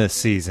BetMGM this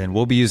season.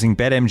 We'll be using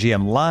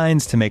BetMGM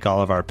lines to make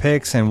all of our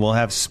picks, and we'll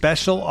have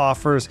special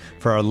offers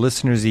for our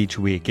listeners each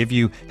week. If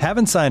you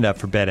haven't signed up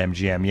for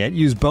BetMGM yet,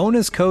 use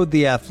bonus code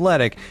The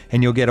Athletic,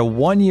 and you'll get a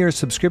 1-year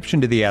subscription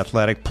to The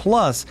Athletic,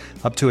 plus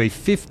up to a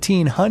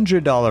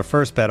 $1,500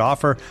 first bet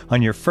offer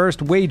on your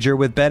first wager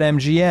with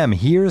BetMGM.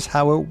 Here's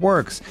how it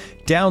works.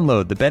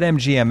 Download the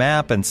BetMGM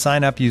app and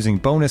sign up using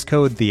bonus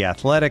code The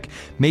Athletic.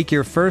 Make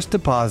your first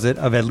deposit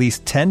of at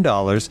least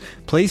 $10.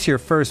 Place your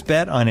first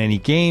bet on any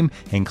game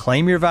and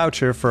claim your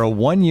voucher for a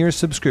 1-year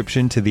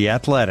subscription to The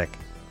Athletic.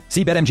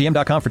 See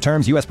BetMGM.com for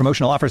terms. U.S.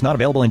 promotional offers not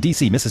available in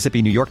D.C.,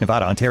 Mississippi, New York,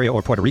 Nevada, Ontario,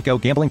 or Puerto Rico.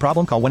 Gambling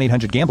problem? Call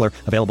 1-800-GAMBLER.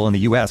 Available in the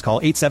U.S.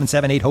 Call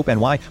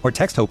 877-8-HOPE-NY or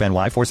text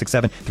HOPE-NY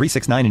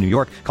 467-369 in New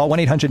York. Call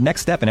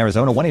 1-800-NEXT-STEP in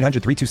Arizona.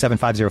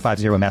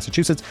 1-800-327-5050 in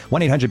Massachusetts.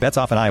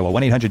 1-800-BETS-OFF in Iowa.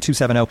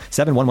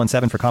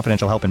 1-800-270-7117 for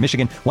confidential help in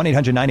Michigan.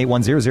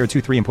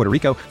 1-800-981-0023 in Puerto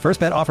Rico. First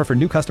bet offer for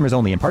new customers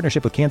only in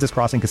partnership with Kansas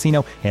Crossing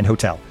Casino and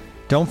Hotel.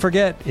 Don't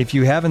forget, if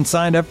you haven't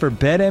signed up for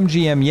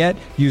BetMGM yet,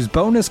 use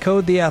bonus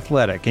code The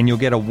Athletic, and you'll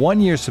get a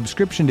 1-year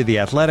subscription to The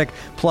Athletic,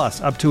 plus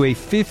up to a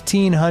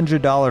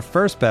 $1,500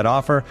 first bet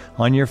offer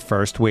on your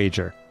first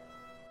wager.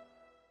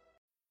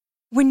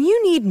 When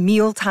you need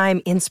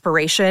mealtime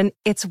inspiration,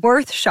 it's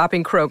worth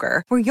shopping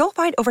Kroger, where you'll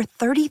find over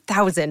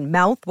 30,000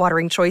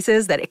 mouth-watering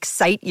choices that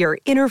excite your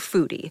inner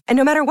foodie. And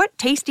no matter what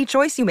tasty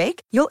choice you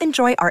make, you'll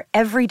enjoy our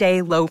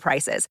everyday low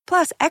prices,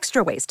 plus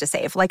extra ways to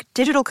save, like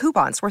digital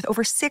coupons worth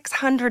over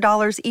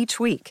 $600 each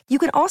week. You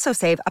can also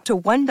save up to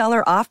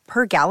 $1 off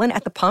per gallon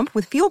at the pump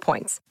with fuel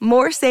points.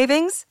 More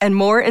savings and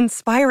more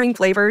inspiring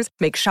flavors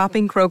make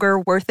shopping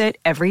Kroger worth it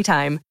every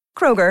time.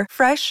 Kroger,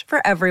 fresh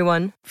for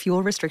everyone.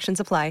 Fuel restrictions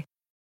apply.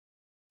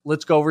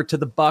 let's go over to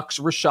the Bucks.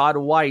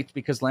 Rashad White,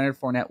 because Leonard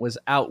Fournette was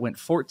out, went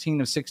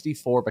 14 of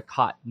 64, but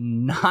caught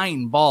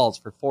 9 balls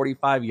for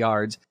 45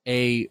 yards.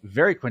 A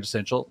very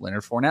quintessential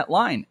Leonard Fournette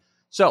line.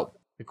 So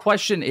the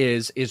question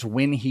is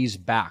when he's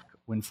back,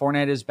 when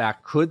Fournette is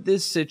back, could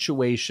this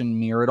situation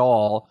mirror at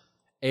all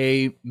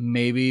a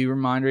maybe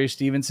Ramondre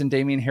Stevenson,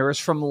 Damian Harris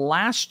from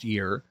last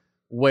year,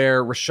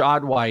 where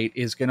Rashad White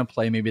is going to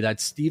play maybe that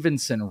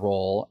Stevenson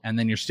role, and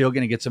then you're still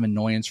going to get some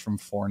annoyance from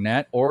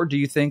Fournette? Or do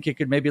you think it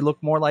could maybe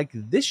look more like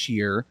this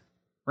year?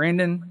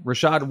 Brandon,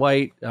 Rashad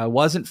White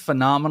wasn't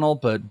phenomenal,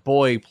 but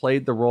boy,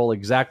 played the role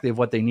exactly of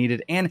what they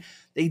needed. And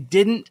they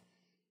didn't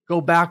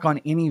go back on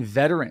any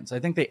veterans.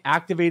 I think they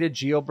activated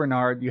Gio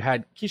Bernard. You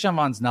had Keyshawn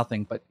Vaughn's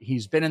nothing, but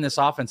he's been in this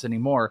offense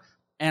anymore.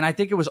 And I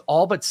think it was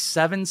all but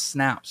 7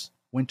 snaps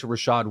went to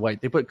Rashad White.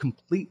 They put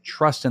complete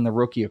trust in the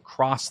rookie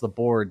across the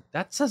board.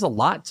 That says a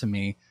lot to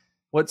me.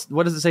 What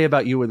does it say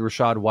about you with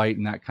Rashad White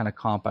and that kind of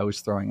comp I was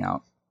throwing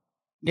out?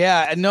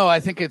 Yeah, no, I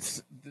think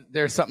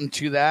there's something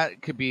to that.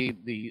 It could be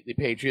the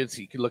Patriots.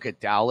 You could look at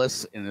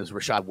Dallas and there's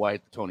Rashad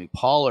White, Tony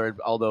Pollard,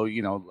 although,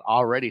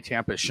 already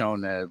Tampa's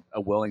shown a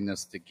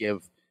willingness to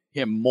give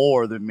him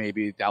more than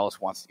maybe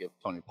Dallas wants to give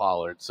Tony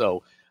Pollard.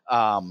 So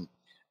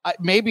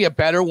maybe a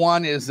better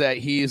one is that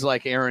he's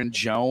like Aaron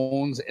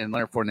Jones, and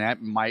Leonard Fournette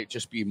might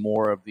just be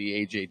more of the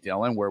A.J.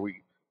 Dillon, where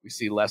we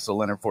see less of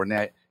Leonard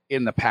Fournette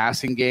in the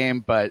passing game,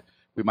 but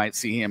we might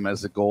see him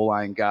as a goal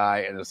line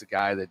guy and as a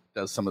guy that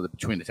does some of the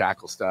between the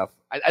tackle stuff.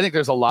 I think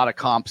there's a lot of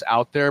comps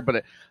out there,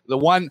 but the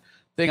one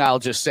thing I'll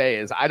just say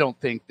is I don't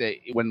think that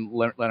when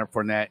Leonard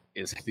Fournette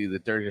is healthy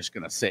that they're just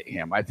going to sit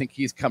him. I think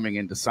he's coming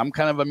into some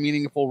kind of a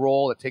meaningful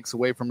role that takes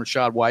away from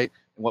Rashad White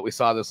and what we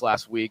saw this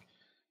last week.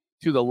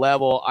 To the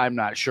level, I'm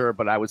not sure,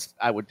 but I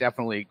would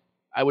definitely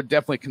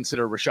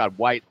consider Rashad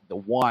White the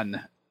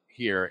one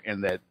here,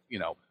 and that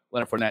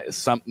Leonard Fournette is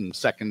something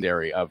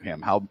secondary of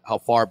him. How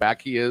far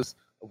back he is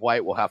of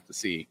White, we'll have to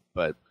see,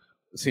 but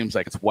it seems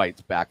like it's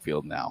White's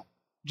backfield now.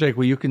 Jake,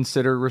 will you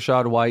consider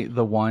Rashad White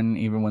the one,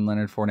 even when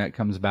Leonard Fournette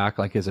comes back,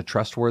 like as a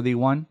trustworthy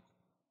one?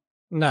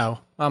 No,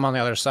 I'm on the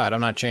other side. I'm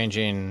not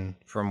changing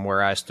from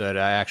where I stood.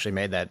 I actually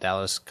made that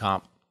Dallas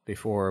comp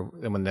before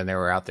when they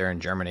were out there in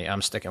Germany.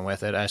 I'm sticking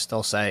with it. I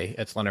still say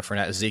it's Leonard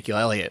Fournette, Ezekiel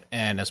Elliott.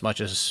 And as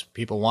much as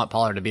people want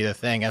Pollard to be the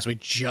thing, as we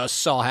just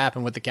saw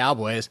happen with the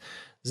Cowboys,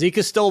 Zeke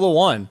is still the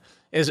one.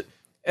 Is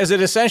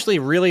it essentially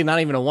really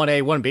not even a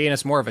 1A, 1B, and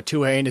it's more of a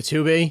 2A and a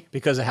 2B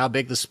because of how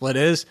big the split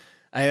is?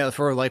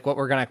 For like what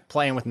we're going to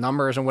play in with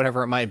numbers and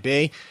whatever it might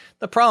be.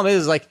 The problem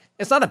is, like,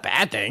 it's not a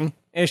bad thing.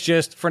 It's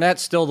just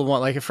Fournette's still the one.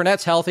 Like, if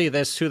Fournette's healthy,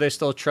 that's who they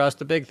still trust.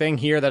 The big thing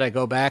here that I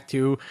go back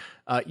to,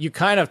 you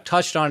kind of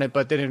touched on it,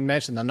 but didn't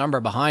mention the number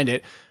behind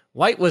it.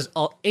 White was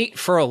 8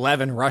 for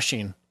 11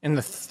 rushing in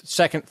the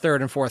second,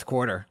 third, and fourth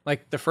quarter.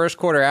 Like, the first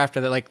quarter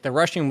after that, like, the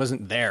rushing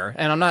wasn't there.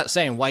 And I'm not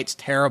saying White's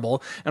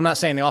terrible. I'm not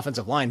saying the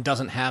offensive line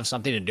doesn't have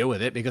something to do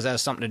with it, because that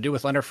has something to do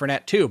with Leonard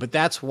Fournette too. But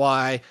that's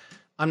why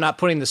I'm not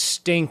putting the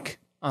stink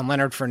on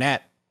Leonard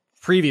Fournette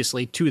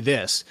previously to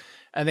this.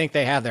 I think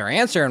they have their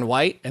answer in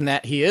White, and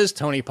that he is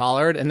Tony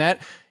Pollard, and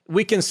that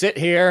we can sit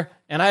here,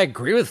 and I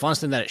agree with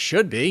Funston that it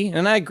should be,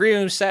 and I agree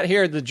when we sat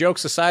here, the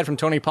jokes aside from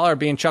Tony Pollard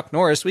being Chuck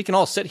Norris, we can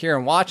all sit here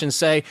and watch and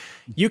say,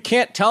 you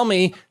can't tell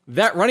me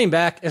that running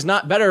back is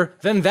not better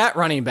than that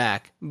running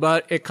back.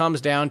 But it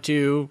comes down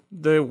to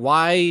the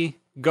why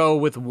go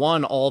with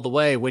one all the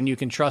way when you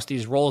can trust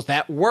these roles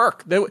that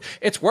work.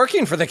 It's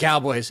working for the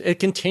Cowboys. It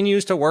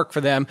continues to work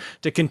for them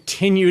to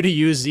continue to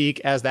use Zeke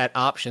as that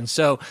option.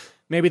 So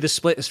maybe the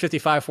split is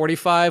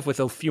 55-45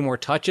 with a few more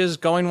touches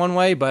going one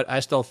way, but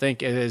I still think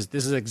this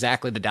is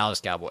exactly the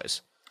Dallas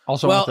Cowboys.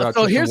 Also,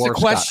 so here's the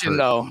question,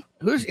 though.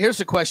 Here's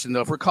the question,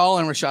 though. If we're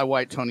calling Rashad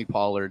White Tony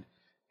Pollard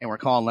and we're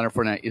calling Leonard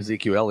Fournette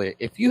Ezekiel Elliott,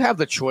 if you have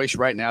the choice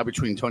right now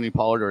between Tony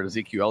Pollard or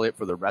Ezekiel Elliott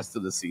for the rest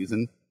of the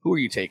season, who are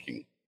you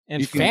taking?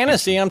 In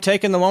fantasy, I'm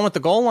taking the one with the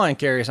goal line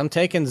carries. I'm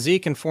taking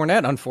Zeke and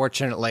Fournette,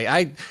 unfortunately.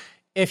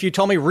 If you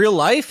told me real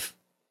life,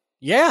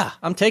 yeah,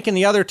 I'm taking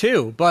the other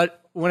two.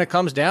 But when it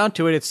comes down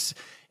to it,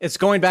 it's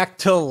going back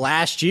to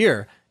last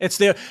year.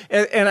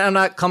 And I'm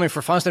not coming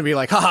for Funston to be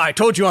like, haha, I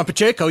told you on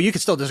Pacheco. You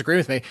can still disagree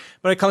with me.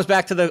 But it comes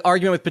back to the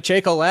argument with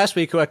Pacheco last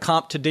week, who had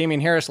comped to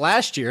Damian Harris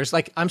last year. It's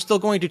like, I'm still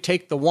going to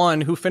take the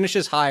one who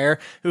finishes higher,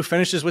 who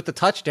finishes with the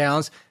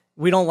touchdowns.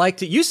 We don't like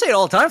to, you say it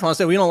all the time,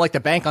 Funston, we don't like to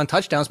bank on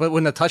touchdowns, but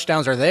when the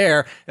touchdowns are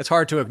there, it's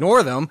hard to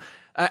ignore them.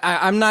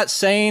 I'm not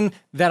saying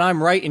that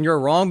I'm right and you're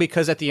wrong,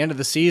 because at the end of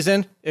the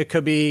season, it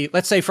could be,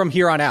 let's say from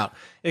here on out,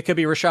 it could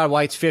be Rashad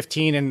White's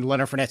 15 and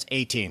Leonard Fournette's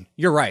 18.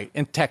 You're right,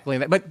 and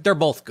technically, but they're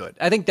both good.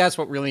 I think that's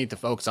what we really need to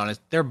focus on, is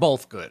they're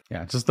both good.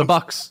 Yeah, just the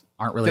Bucks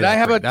aren't really.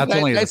 That's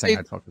only the thing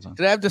I'd focus on.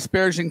 Did I have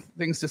disparaging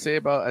things to say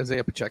about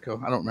Isaiah Pacheco?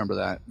 I don't remember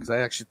that, because I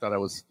actually thought I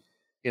was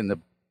in the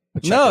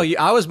Pacheco. No,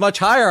 I was much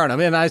higher on him,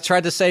 and I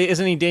tried to say,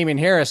 isn't he Damian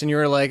Harris? And you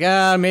were like,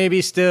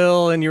 maybe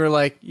still, and you were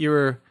like,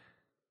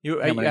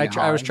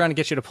 I was trying to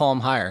get you to pull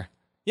him higher.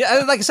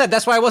 Yeah, like I said,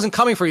 that's why I wasn't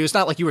coming for you. It's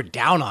not like you were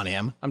down on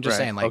him. I'm just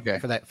saying, like,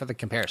 for the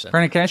comparison.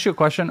 Brandon, can I ask you a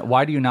question?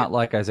 Why do you not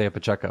like Isaiah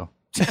Pacheco?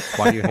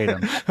 Why do you hate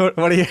him?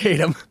 Why do you hate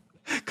him?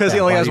 Because he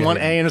only has one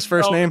A in his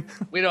first name.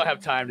 We don't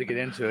have time to get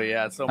into it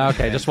yet. So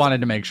okay, just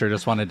wanted to make sure.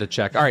 Just wanted to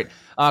check. All right,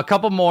 a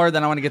couple more.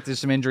 Then I want to get to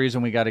some injuries,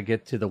 and we got to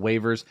get to the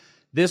waivers.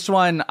 This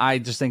one I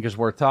just think is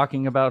worth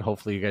talking about.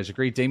 Hopefully, you guys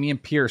agree.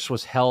 Dameon Pierce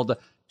was held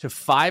to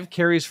 5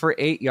 carries for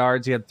 8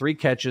 yards. He had 3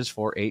 catches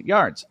for 8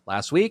 yards.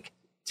 Last week,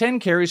 10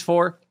 carries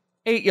for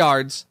 8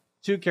 yards,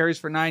 2 carries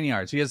for 9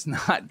 yards. He has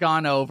not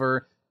gone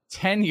over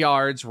 10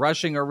 yards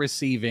rushing or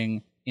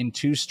receiving in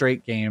 2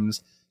 straight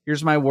games.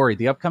 Here's my worry.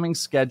 The upcoming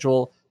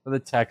schedule for the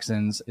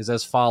Texans is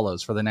as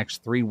follows for the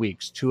next 3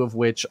 weeks, 2 of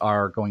which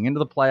are going into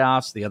the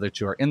playoffs. The other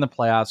 2 are in the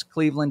playoffs: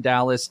 Cleveland,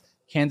 Dallas,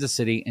 Kansas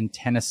City, and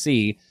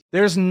Tennessee.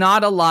 There's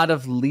not a lot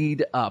of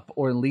lead up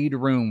or lead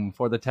room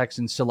for the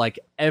Texans to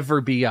ever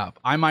be up.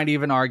 I might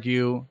even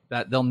argue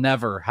that they'll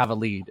never have a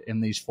lead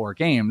in these 4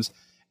 games.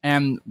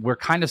 And we're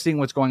kind of seeing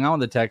what's going on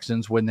with the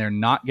Texans when they're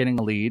not getting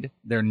a lead.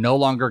 They're no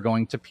longer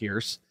going to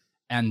Pierce,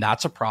 and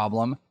that's a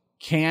problem.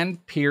 Can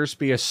Pierce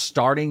be a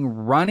starting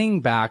running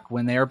back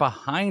when they're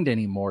behind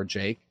anymore,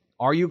 Jake?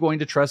 Are you going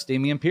to trust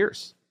Dameon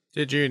Pierce?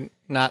 Did you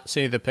not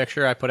see the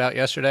picture I put out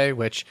yesterday,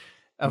 which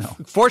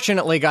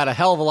fortunately got a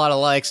hell of a lot of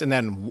likes, and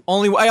then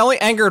I only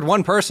angered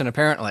one person,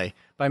 apparently,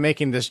 by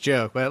making this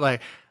joke. But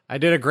I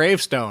did a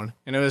gravestone,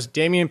 and it was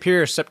Dameon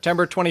Pierce,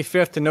 September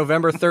 25th to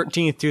November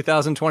 13th,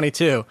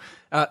 2022.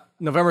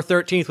 November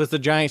 13th was the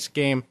Giants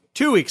game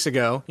 2 weeks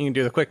ago. You can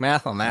do the quick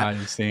math on that.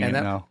 I'm seeing it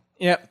now.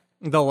 Yep.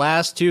 The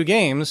last 2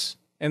 games,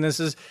 and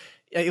this is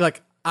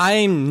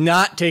I'm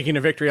not taking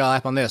a victory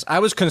lap on this. I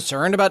was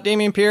concerned about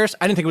Dameon Pierce.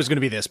 I didn't think it was going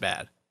to be this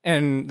bad.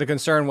 And the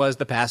concern was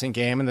the passing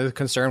game, and the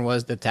concern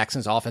was the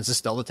Texans' offense is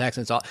still the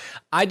Texans'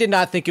 I did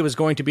not think it was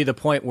going to be the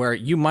point where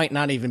you might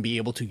not even be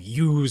able to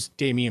use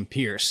Dameon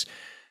Pierce.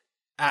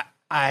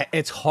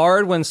 It's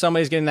hard when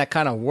somebody's getting that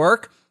kind of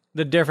work.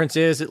 The difference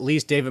is at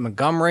least David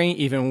Montgomery,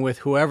 even with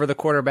whoever the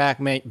quarterback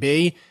may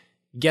be,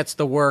 gets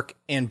the work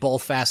in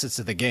both facets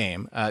of the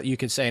game. You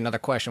could say another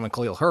question when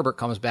Khalil Herbert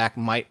comes back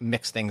might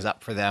mix things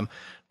up for them.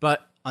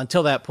 But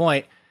until that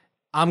point,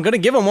 I'm going to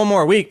give them one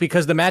more week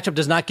because the matchup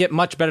does not get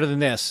much better than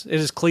this. It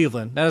is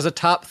Cleveland. That is a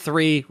top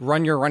 3.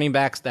 Run your running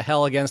backs to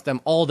hell against them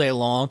all day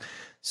long.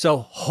 So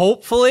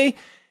hopefully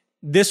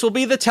this will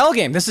be the tell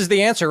game. This is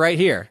the answer right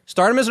here.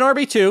 Start him as an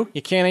RB2.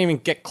 You can't even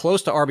get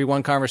close to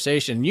RB1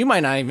 conversation. You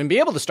might not even be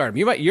able to start him.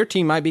 Your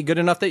team might be good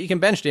enough that you can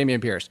bench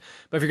Dameon Pierce.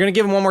 But if you're going to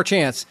give him one more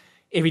chance,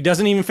 if he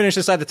doesn't even finish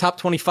inside the top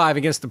 25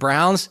 against the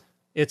Browns,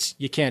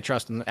 you can't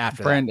trust him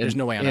after that. There's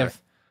no way on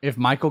earth. If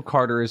Michael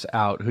Carter is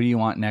out, who do you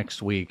want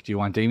next week? Do you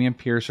want Dameon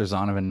Pierce or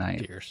Zonovan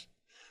Knight? Pierce.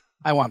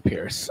 I want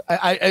Pierce.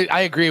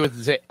 I agree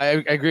with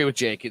I agree with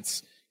Jake.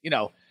 It's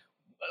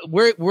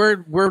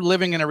we're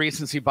living in a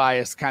recency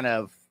bias kind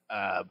of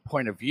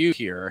point of view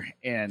here,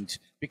 and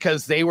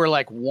because they were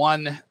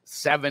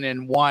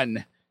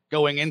 1-7-1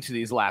 going into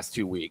these last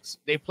 2 weeks,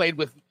 they played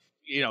with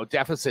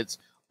deficits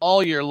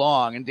all year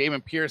long, and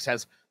Dameon Pierce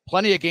has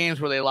plenty of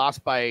games where they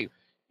lost by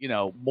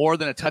more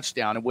than a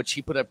touchdown, in which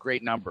he put up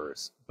great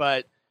numbers.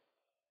 But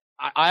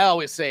I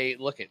always say,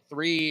 look, at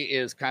 3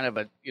 is kind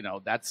of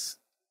that's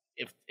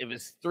if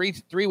it's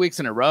three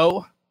weeks in a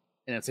row,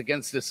 and it's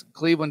against this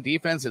Cleveland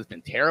defense that's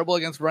been terrible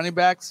against running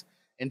backs,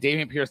 and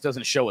Dameon Pierce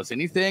doesn't show us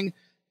anything,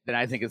 then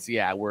I think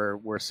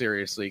we're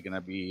seriously going to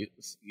be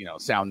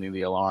sounding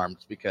the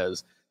alarms,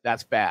 because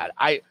that's bad.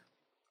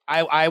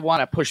 I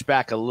want to push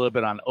back a little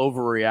bit on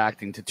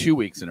overreacting to 2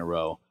 weeks in a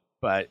row,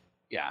 but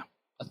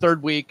a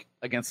third week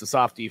against a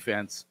soft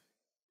defense,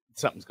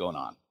 something's going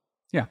on.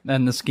 Yeah,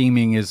 and the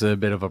scheming is a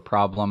bit of a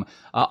problem.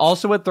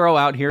 Also, would throw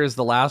out here is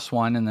the last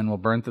one, and then we'll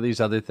burn through these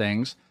other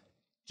things.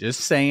 Just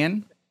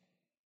saying,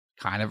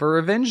 kind of a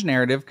revenge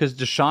narrative, because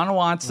Deshaun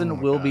Watson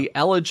will be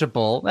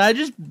eligible.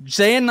 Just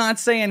saying, not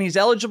saying. He's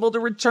eligible to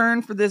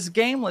return for this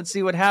game. Let's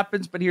see what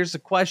happens. But here's the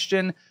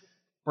question,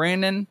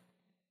 Brandon.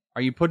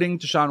 Are you putting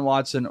Deshaun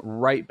Watson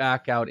right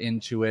back out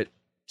into it?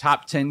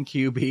 Top 10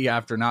 QB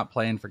after not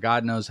playing for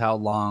God knows how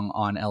long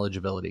on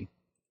eligibility.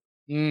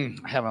 I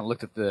haven't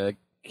looked at the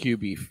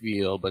QB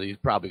field, but he's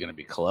probably going to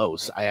be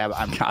close. I'm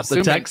got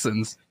assuming, the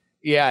Texans.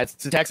 Yeah, it's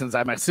the Texans.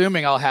 I'm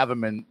assuming I'll have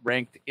him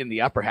ranked in the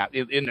upper half,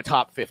 in the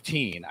top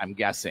 15. I'm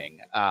guessing.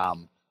 I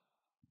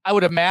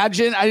would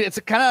imagine it's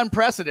kind of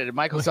unprecedented.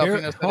 Michael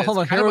Salfino. Hold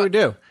on. Here what we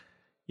do.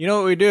 You know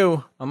what we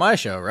do on my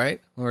show, right?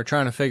 When we're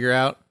trying to figure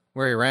out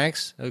where he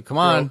ranks. Come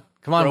on,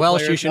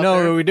 Welsh. You should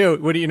know what we do.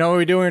 What do you know what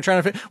we do when we're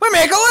trying to we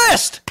make a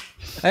list.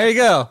 There you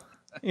go.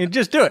 You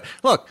just do it.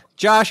 Look,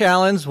 Josh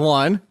Allen's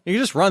 1. You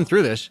just run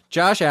through this.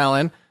 Josh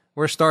Allen.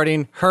 We're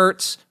starting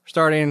Hurts. We're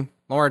starting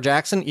Lamar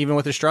Jackson, even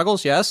with his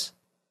struggles. Yes,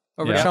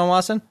 over Deshaun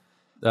Watson.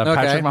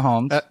 Patrick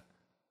Mahomes.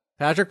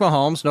 Patrick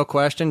Mahomes, no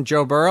question.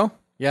 Joe Burrow.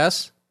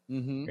 Yes.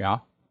 Mm-hmm.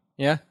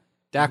 Yeah.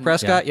 Dak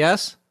Prescott.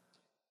 Yes.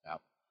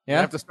 We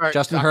have to start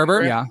Justin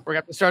Herbert. We're going to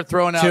have to start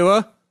throwing out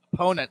Tua.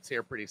 opponents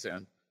here pretty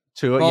soon.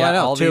 Tua. Well, I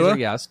know. All Tua. these are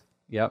yes.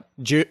 Yep.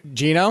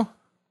 Gino.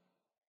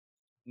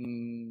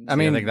 I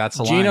think that's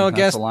the line.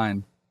 That's the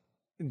line.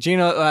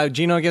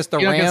 Gino against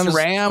the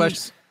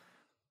Rams.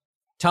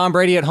 Tom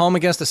Brady at home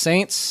against the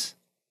Saints.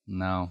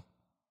 No,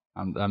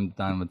 I'm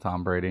done with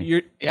Tom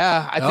Brady.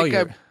 I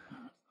think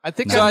I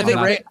think So I'm I in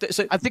think the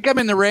so- I think I'm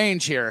in the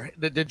range here.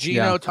 The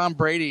Geno Yeah. Tom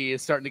Brady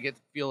is starting to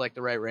feel like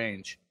the right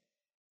range.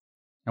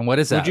 And what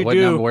is that? What'd you What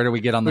do- number? Where do we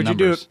get on the What'd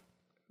you numbers? do?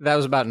 That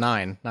was about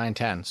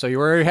 9-10. So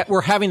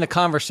we're having the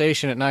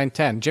conversation at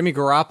 9-10. Jimmy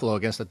Garoppolo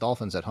against the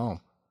Dolphins at home.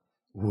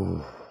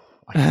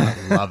 I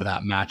love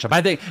that matchup.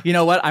 I think, you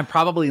know what? I'm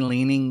probably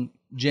leaning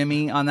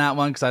Jimmy on that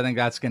one because I think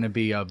that's going to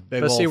be a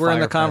big Let's old see, we're in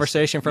the fire fest.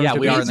 conversation from Yeah,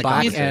 we are in David's the back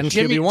conversation. and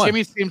Jimmy, QB1.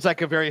 Jimmy seems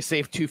like a very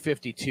safe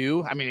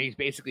 252. I mean, he's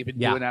basically been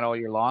doing that all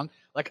year long.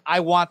 Like,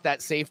 I want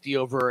that safety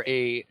over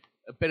a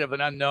bit of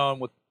an unknown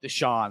with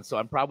Deshaun, so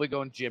I'm probably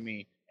going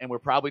Jimmy, and we're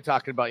probably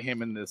talking about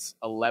him in this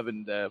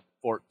 11 to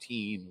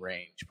 14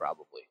 range,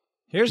 probably.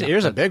 Here's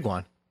a big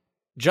one.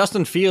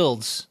 Justin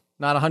Fields,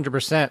 not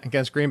 100%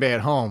 against Green Bay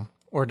at home,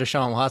 or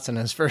Deshaun Watson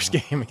in his first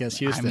game against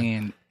Houston. I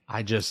mean,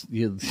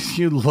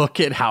 you look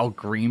at how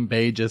Green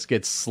Bay just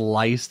gets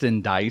sliced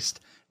and diced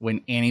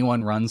when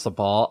anyone runs the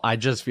ball. I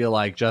just feel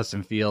like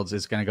Justin Fields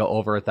is going to go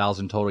over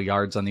 1,000 total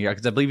yards on the year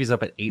because I believe he's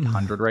up at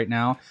 800 right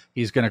now.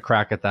 He's going to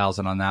crack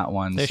 1,000 on that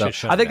one. They So should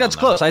shut I think him that's down,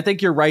 close. I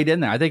think you're right in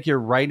there. I think you're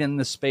right in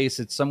the space.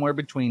 It's somewhere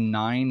between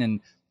 9 and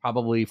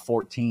probably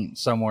 14,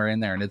 somewhere in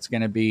there, and it's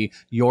going to be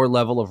your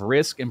level of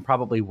risk and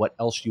probably what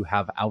else you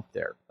have out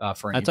there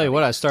for. I tell you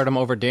what, I start him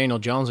over Daniel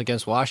Jones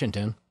against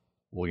Washington.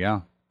 Well,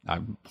 yeah,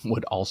 I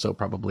would also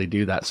probably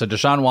do that. So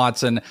Deshaun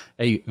Watson,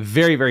 a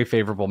very, very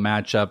favorable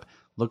matchup.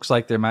 Looks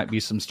like there might be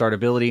some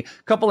startability.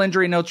 Couple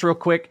injury notes real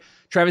quick.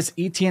 Travis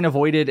Etienne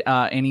avoided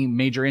any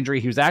major injury.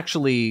 He was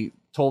actually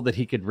told that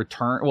he could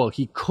return. Well,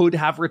 he could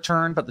have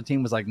returned, but the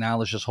team was like, "Nah,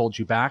 let's just hold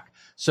you back."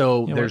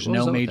 So there's what was no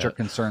up with major that?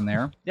 concern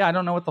there. Yeah, I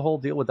don't know what the whole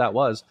deal with that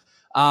was.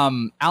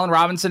 Allen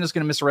Robinson is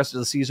going to miss the rest of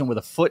the season with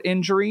a foot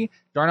injury.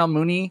 Darnell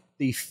Mooney,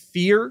 the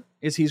fear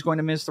is he's going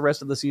to miss the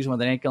rest of the season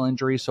with an ankle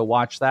injury, so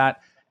watch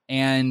that.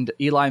 And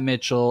Eli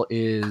Mitchell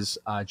is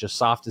just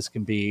soft as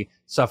can be,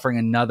 suffering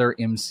another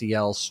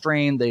MCL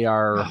strain. They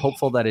are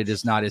hopeful that it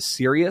is not as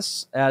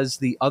serious as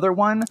the other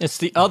one. It's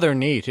the other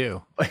knee,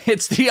 too.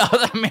 It's the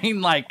other,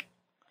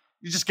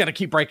 you're just going to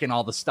keep breaking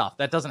all the stuff.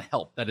 That doesn't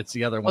help that it's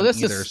the other one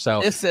either.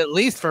 This, at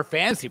least for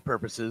fantasy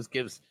purposes,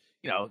 gives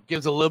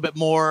a little bit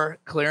more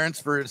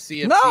clearance for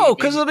CFC. No,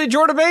 because it'll be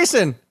Jordan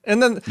Mason.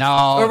 And then,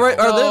 No, they're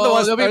the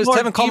ones, there'll be or is more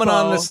Tevin Coleman Debo.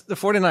 on the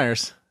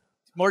 49ers?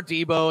 more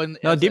Debo. And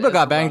No, Debo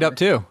got banged up,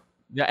 too.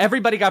 Yeah,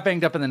 everybody got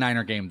banged up in the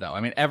Niner game, though.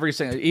 I mean,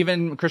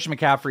 even Christian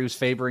McCaffrey was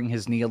favoring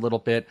his knee a little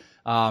bit.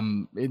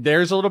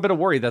 There's a little bit of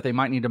worry that they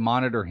might need to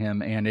monitor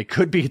him, and it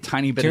could be a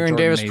tiny bit of Tyrion Jordan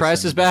Davis Mason.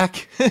 Price is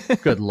back.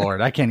 Good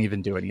Lord, I can't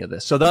even do any of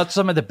this. So that's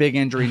some of the big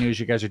injury news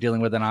you guys are dealing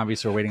with, and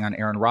obviously we're waiting on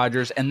Aaron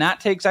Rodgers. And that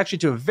takes actually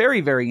to a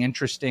very, very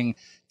interesting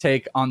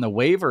take on the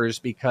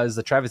waivers because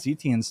the Travis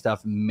Etienne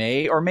stuff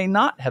may or may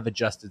not have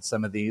adjusted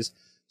some of these.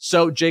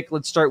 So, Jake,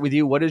 let's start with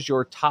you. What is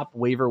your top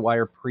waiver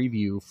wire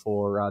preview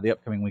for the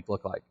upcoming week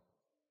look like?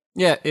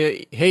 Yeah,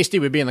 Hasty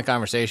would be in the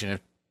conversation if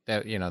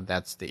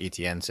that's the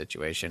ETN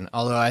situation.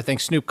 Although I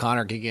think Snoop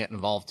Connor could get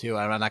involved too.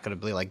 I'm not going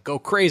to be like go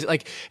crazy.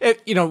 Like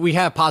we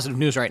have positive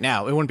news right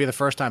now. It wouldn't be the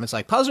first time it's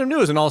like positive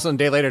news, and all of a sudden a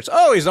day later it's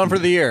he's done for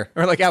the year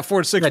or like out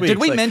 4 to 6 weeks. Did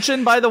we Like,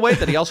 mention, by the way,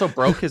 that he also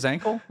broke his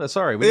ankle?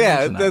 Sorry, we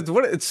yeah, didn't mention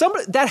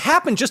that. that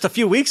happened just a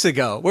few weeks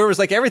ago, where it was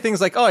like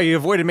everything's like, you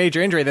avoided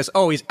major injury. He's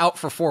out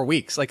for 4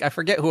 weeks. Like I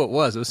forget who it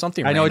was. It was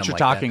something. I know what random you're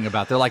like talking that.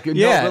 about. They're like,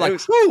 Yeah, they're like, it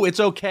was- whew, it's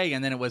okay,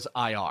 and then it was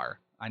IR.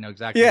 I know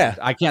exactly. Yeah.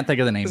 I can't think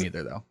of the name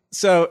either, though.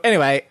 So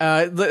anyway,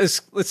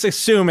 let's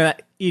assume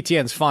that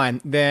ETN's fine.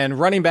 Then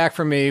running back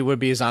for me would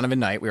be Zonovan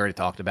Knight. We already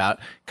talked about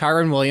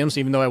Kyron Williams,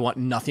 even though I want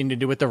nothing to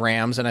do with the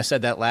Rams, and I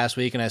said that last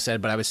week, and I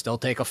said, but I would still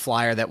take a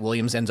flyer that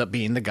Williams ends up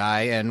being the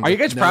guy. And Are you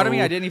guys proud of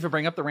me? I didn't even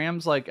bring up the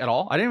Rams at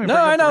all. I didn't even. No,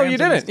 bring up I know the you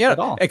Rams didn't. Yeah, at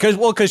all.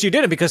 because you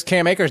didn't. Because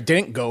Cam Akers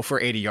didn't go for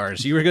 80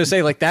 yards. You were going to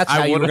say like that's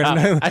how you were going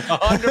to. I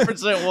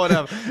 100% would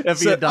have if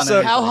he had done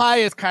it. How high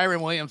is Kyron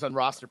Williams on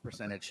roster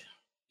percentage?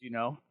 Do you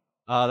know?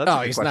 That's a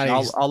good he's question.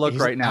 not. I'll look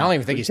right now. I don't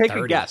even think he's Take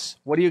 30. a guess.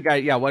 What do you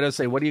guys? Yeah, what do I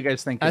say? What do you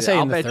guys think? I say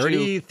I'll in the bet 30,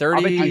 you, 30,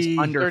 I'll bet he's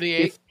under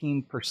 38.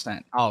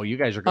 15%. Oh, you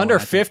guys are going Under I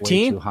think, way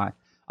 15? too high.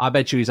 I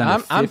bet you he's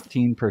under I'm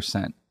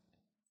 15%.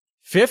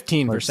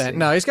 15%.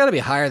 No, he's got to be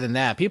higher than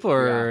that. People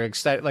are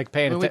excited, like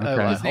paying attention.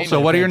 Okay. So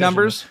what are your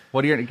numbers?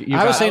 What are your?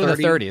 I was saying in the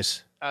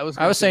 30s. I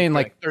was saying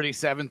like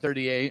 37,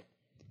 38.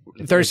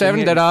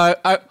 37. Then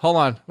hold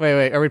on.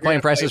 Wait. Are we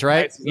playing Prices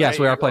Right? Yes,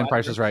 we are playing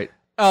Prices Right.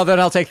 Oh, then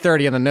I'll take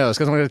 30 in the nose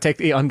because I'm going to take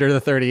the under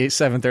the 38,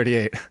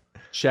 38.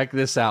 Check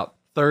this out.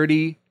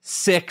 36%.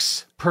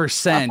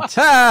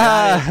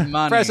 That is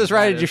money. Price is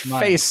Right That at your is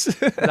money. face.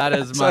 That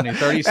is money.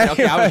 36.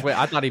 Okay,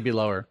 I thought he'd be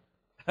lower.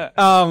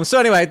 So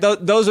anyway,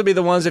 those would be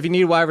the ones. If you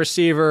need wide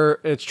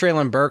receiver, it's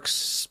Treylon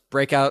Burks.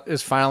 Breakout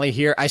is finally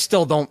here. I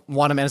still don't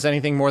want him as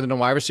anything more than a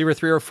wide receiver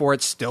 3 or 4.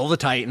 It's still the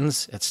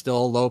Titans. It's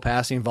still low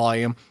passing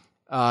volume.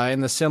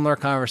 In the similar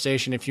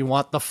conversation, if you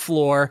want the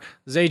floor,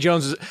 Zay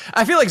Jones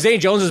I feel like Zay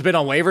Jones has been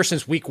on waiver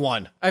since week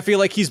 1. I feel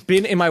like he's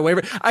been in my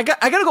waiver. I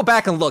got to go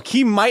back and look.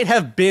 He might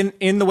have been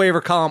in the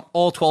waiver column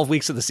all 12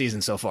 weeks of the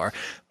season so far.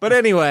 But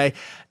anyway,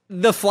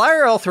 The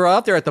flyer I'll throw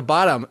out there at the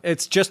bottom,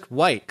 it's just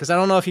white, because I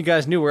don't know if you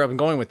guys knew where I'm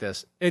going with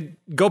this.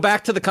 Go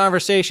back to the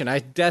conversation. I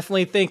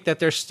definitely think that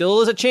there still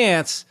is a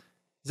chance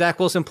Zach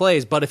Wilson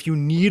plays, but if you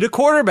need a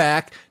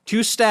quarterback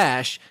to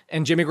stash,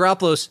 and Jimmy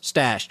Garoppolo's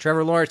stashed,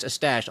 Trevor Lawrence is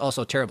stashed,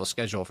 also terrible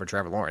schedule for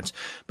Trevor Lawrence,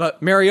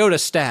 but Mariota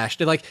stashed.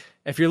 Like,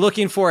 if you're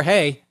looking for,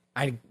 hey,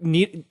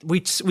 we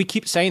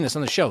keep saying this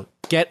on the show,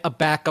 get a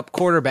backup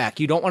quarterback.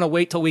 You don't want to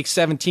wait till week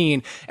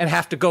 17 and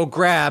have to go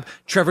grab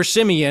Trevor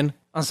Siemian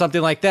on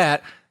something like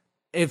that.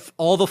 If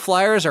all the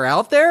flyers are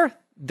out there,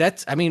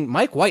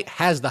 Mike White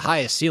has the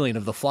highest ceiling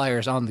of the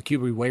flyers on the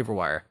QB waiver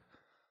wire.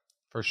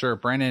 For sure.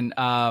 Brandon,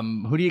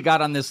 who do you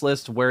got on this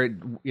list where,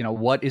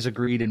 what is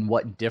agreed and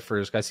what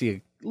differs? I see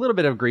a little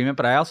bit of agreement,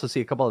 but I also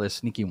see a couple of the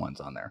sneaky ones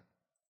on there.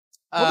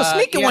 Well, the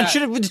sneaky one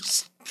should have been...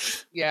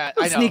 Yeah,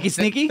 I know.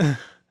 Sneaky.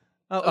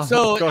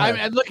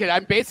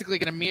 I'm basically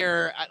going to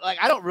mirror.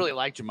 I don't really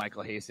like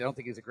JaMychal Hasty. I don't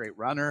think he's a great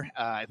runner.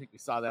 I think we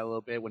saw that a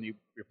little bit when you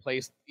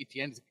replaced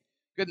Etienne. He's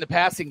good in the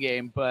passing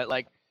game, but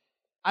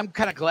I'm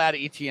kind of glad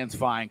Etienne's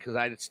fine because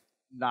I'm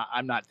not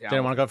down.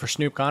 Didn't want to go for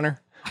Snoop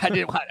Connor. I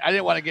didn't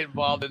want to get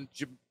involved in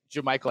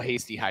JaMychal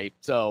Hasty hype.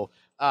 So,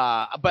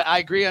 but I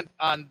agree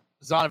on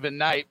Zonovan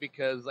Knight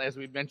because, as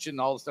we mentioned,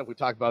 all the stuff we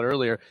talked about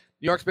earlier,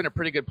 New York's been a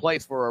pretty good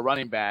place for a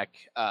running back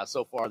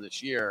so far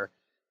this year.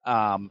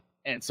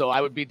 And so I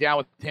would be down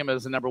with him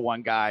as the number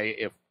one guy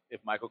if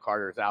Michael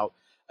Carter is out.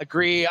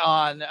 Agree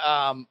on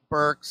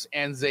Burks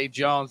and Zay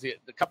Jones.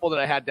 The couple that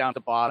I had down at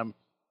the bottom,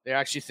 they're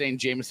actually saying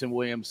Jameson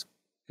Williams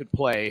could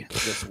play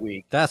this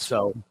week.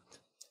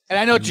 And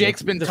I know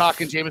Jake's been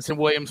talking Jameson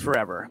Williams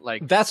forever.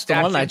 That's the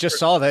one I just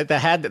saw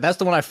that's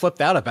the one I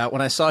flipped out about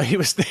when I saw he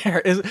was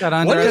there.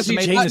 What is he,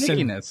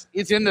 Jameson?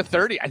 He's in the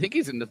 30. I think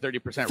he's in the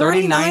 30%.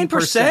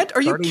 39%?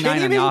 Are you 39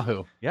 kidding on me?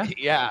 Yahoo. Yeah.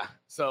 Yeah.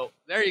 So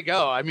there you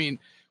go. I mean,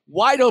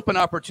 wide open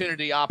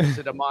opportunity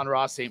opposite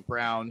Amon-Ra St.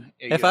 Brown.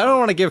 If I don't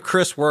want to give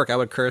Chris work, I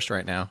would curse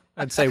right now.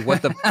 I'd say,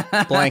 what the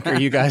blank are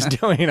you guys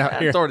doing out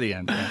here? Toward the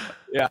end.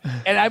 Yeah.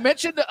 And I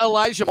mentioned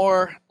Elijah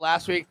Moore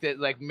last week that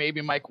maybe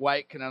Mike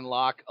White can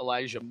unlock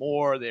Elijah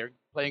Moore. They're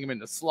playing him in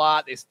the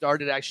slot. They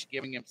started actually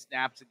giving him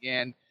snaps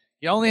again.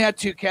 He only had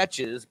 2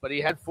 catches, but he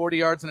had 40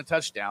 yards and a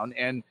touchdown,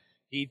 and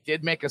he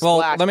did make a splash.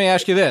 Well, let me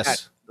ask you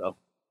this.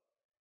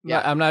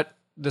 Yeah.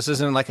 This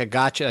isn't like a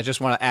gotcha. I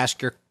just want to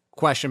ask your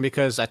question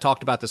because I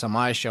talked about this on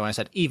my show, and I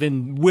said,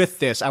 even with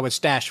this, I would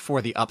stash for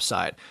the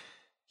upside.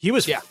 He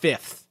was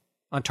 5th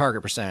on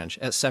target percentage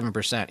at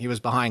 7%. He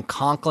was behind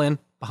Conklin,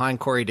 behind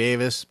Corey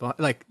Davis,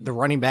 like the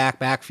running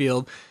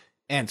backfield.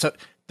 And so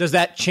does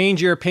that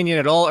change your opinion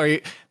at all?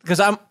 Because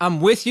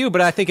I'm with you, but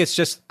I think it's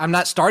just, I'm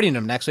not starting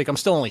him next week. I'm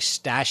still only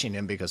stashing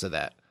him because of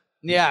that.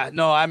 Yeah,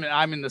 no,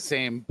 I'm in the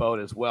same boat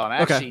as well. And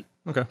actually,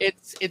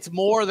 it's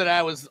more that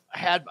I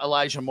had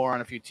Elijah Moore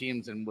on a few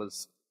teams and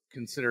was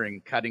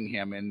considering cutting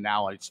him, and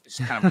now it's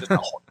kind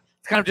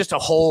of just a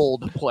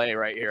hold play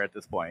right here at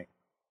this point.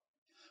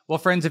 Well,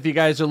 friends, if you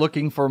guys are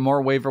looking for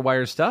more waiver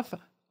wire stuff,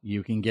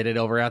 you can get it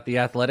over at The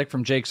Athletic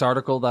from Jake's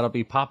article. That'll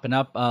be popping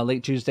up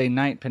late Tuesday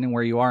night, depending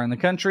where you are in the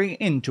country,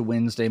 into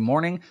Wednesday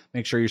morning.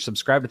 Make sure you're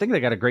subscribed. I think they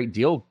got a great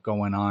deal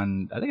going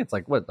on. I think it's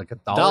like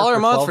 $1 a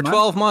month for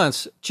 12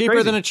 months. Cheaper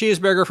Crazy. than a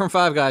cheeseburger from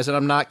Five Guys, and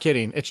I'm not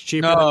kidding. It's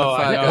cheaper than a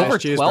Five Guys over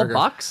cheeseburger.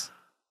 $12?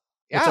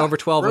 It's over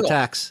 12 with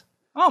tax.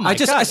 Oh my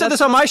God. I said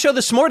this on my show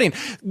this morning.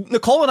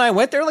 Nicole and I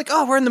went there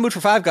we're in the mood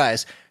for Five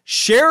Guys.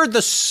 Shared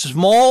the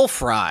small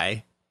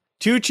fry,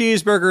 2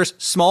 cheeseburgers,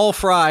 small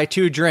fry,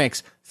 2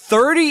 drinks.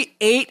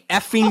 $38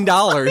 effing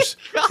dollars.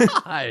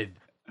 God.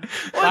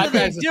 Five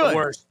Guys is the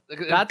worst.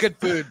 That's good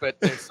food, but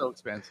they're so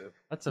expensive.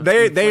 That's a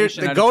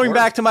they're going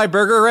back to my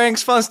burger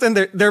ranks, Funston.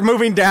 They're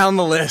moving down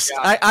the list.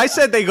 Yeah. I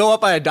said they go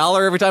up by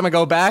 $1 every time I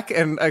go back,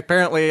 and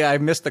apparently I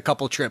missed a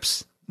couple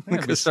trips. I'm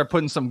going to start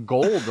putting some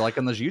gold like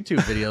on those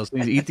YouTube videos.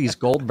 Please eat these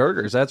gold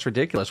burgers. That's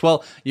ridiculous.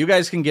 Well, you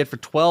guys can get for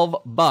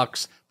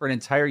 $12 for an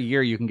entire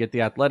year. You can get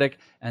The Athletic,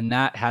 and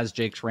that has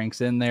Jake's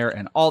ranks in there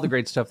and all the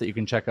great stuff that you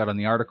can check out on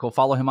the article.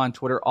 Follow him on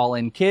Twitter,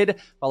 AllInKid.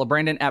 Follow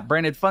Brandon at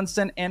Brandon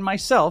Funston and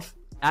myself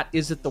at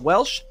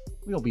IsItTheWelsh.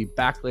 We'll be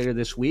back later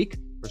this week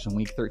for some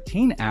Week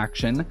 13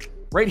 action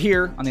right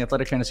here on the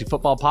Athletic Fantasy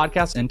Football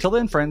Podcast. Until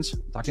then, friends,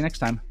 talk to you next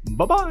time.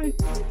 Bye-bye.